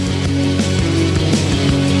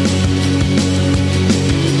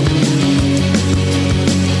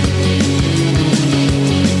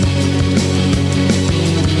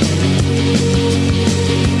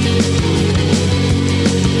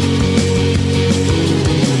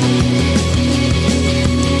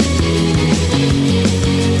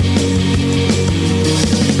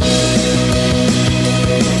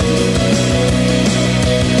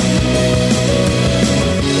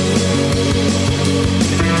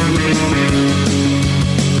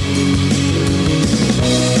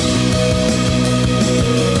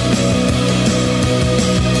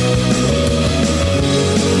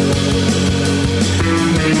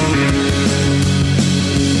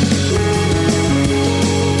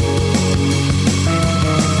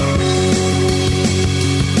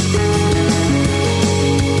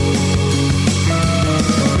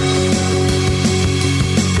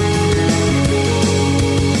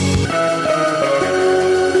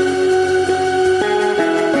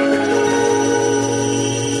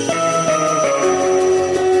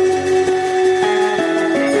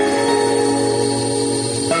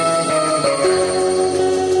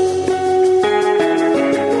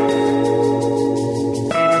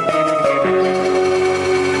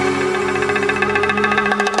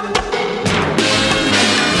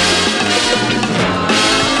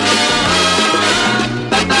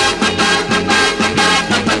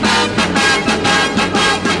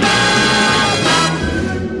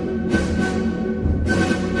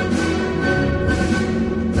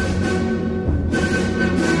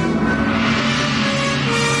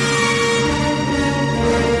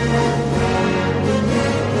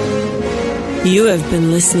 You have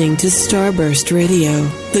been listening to Starburst Radio,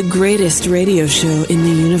 the greatest radio show in the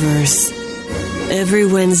universe. Every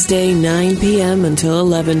Wednesday, 9 p.m. until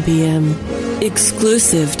 11 p.m.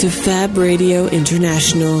 Exclusive to Fab Radio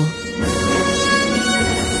International.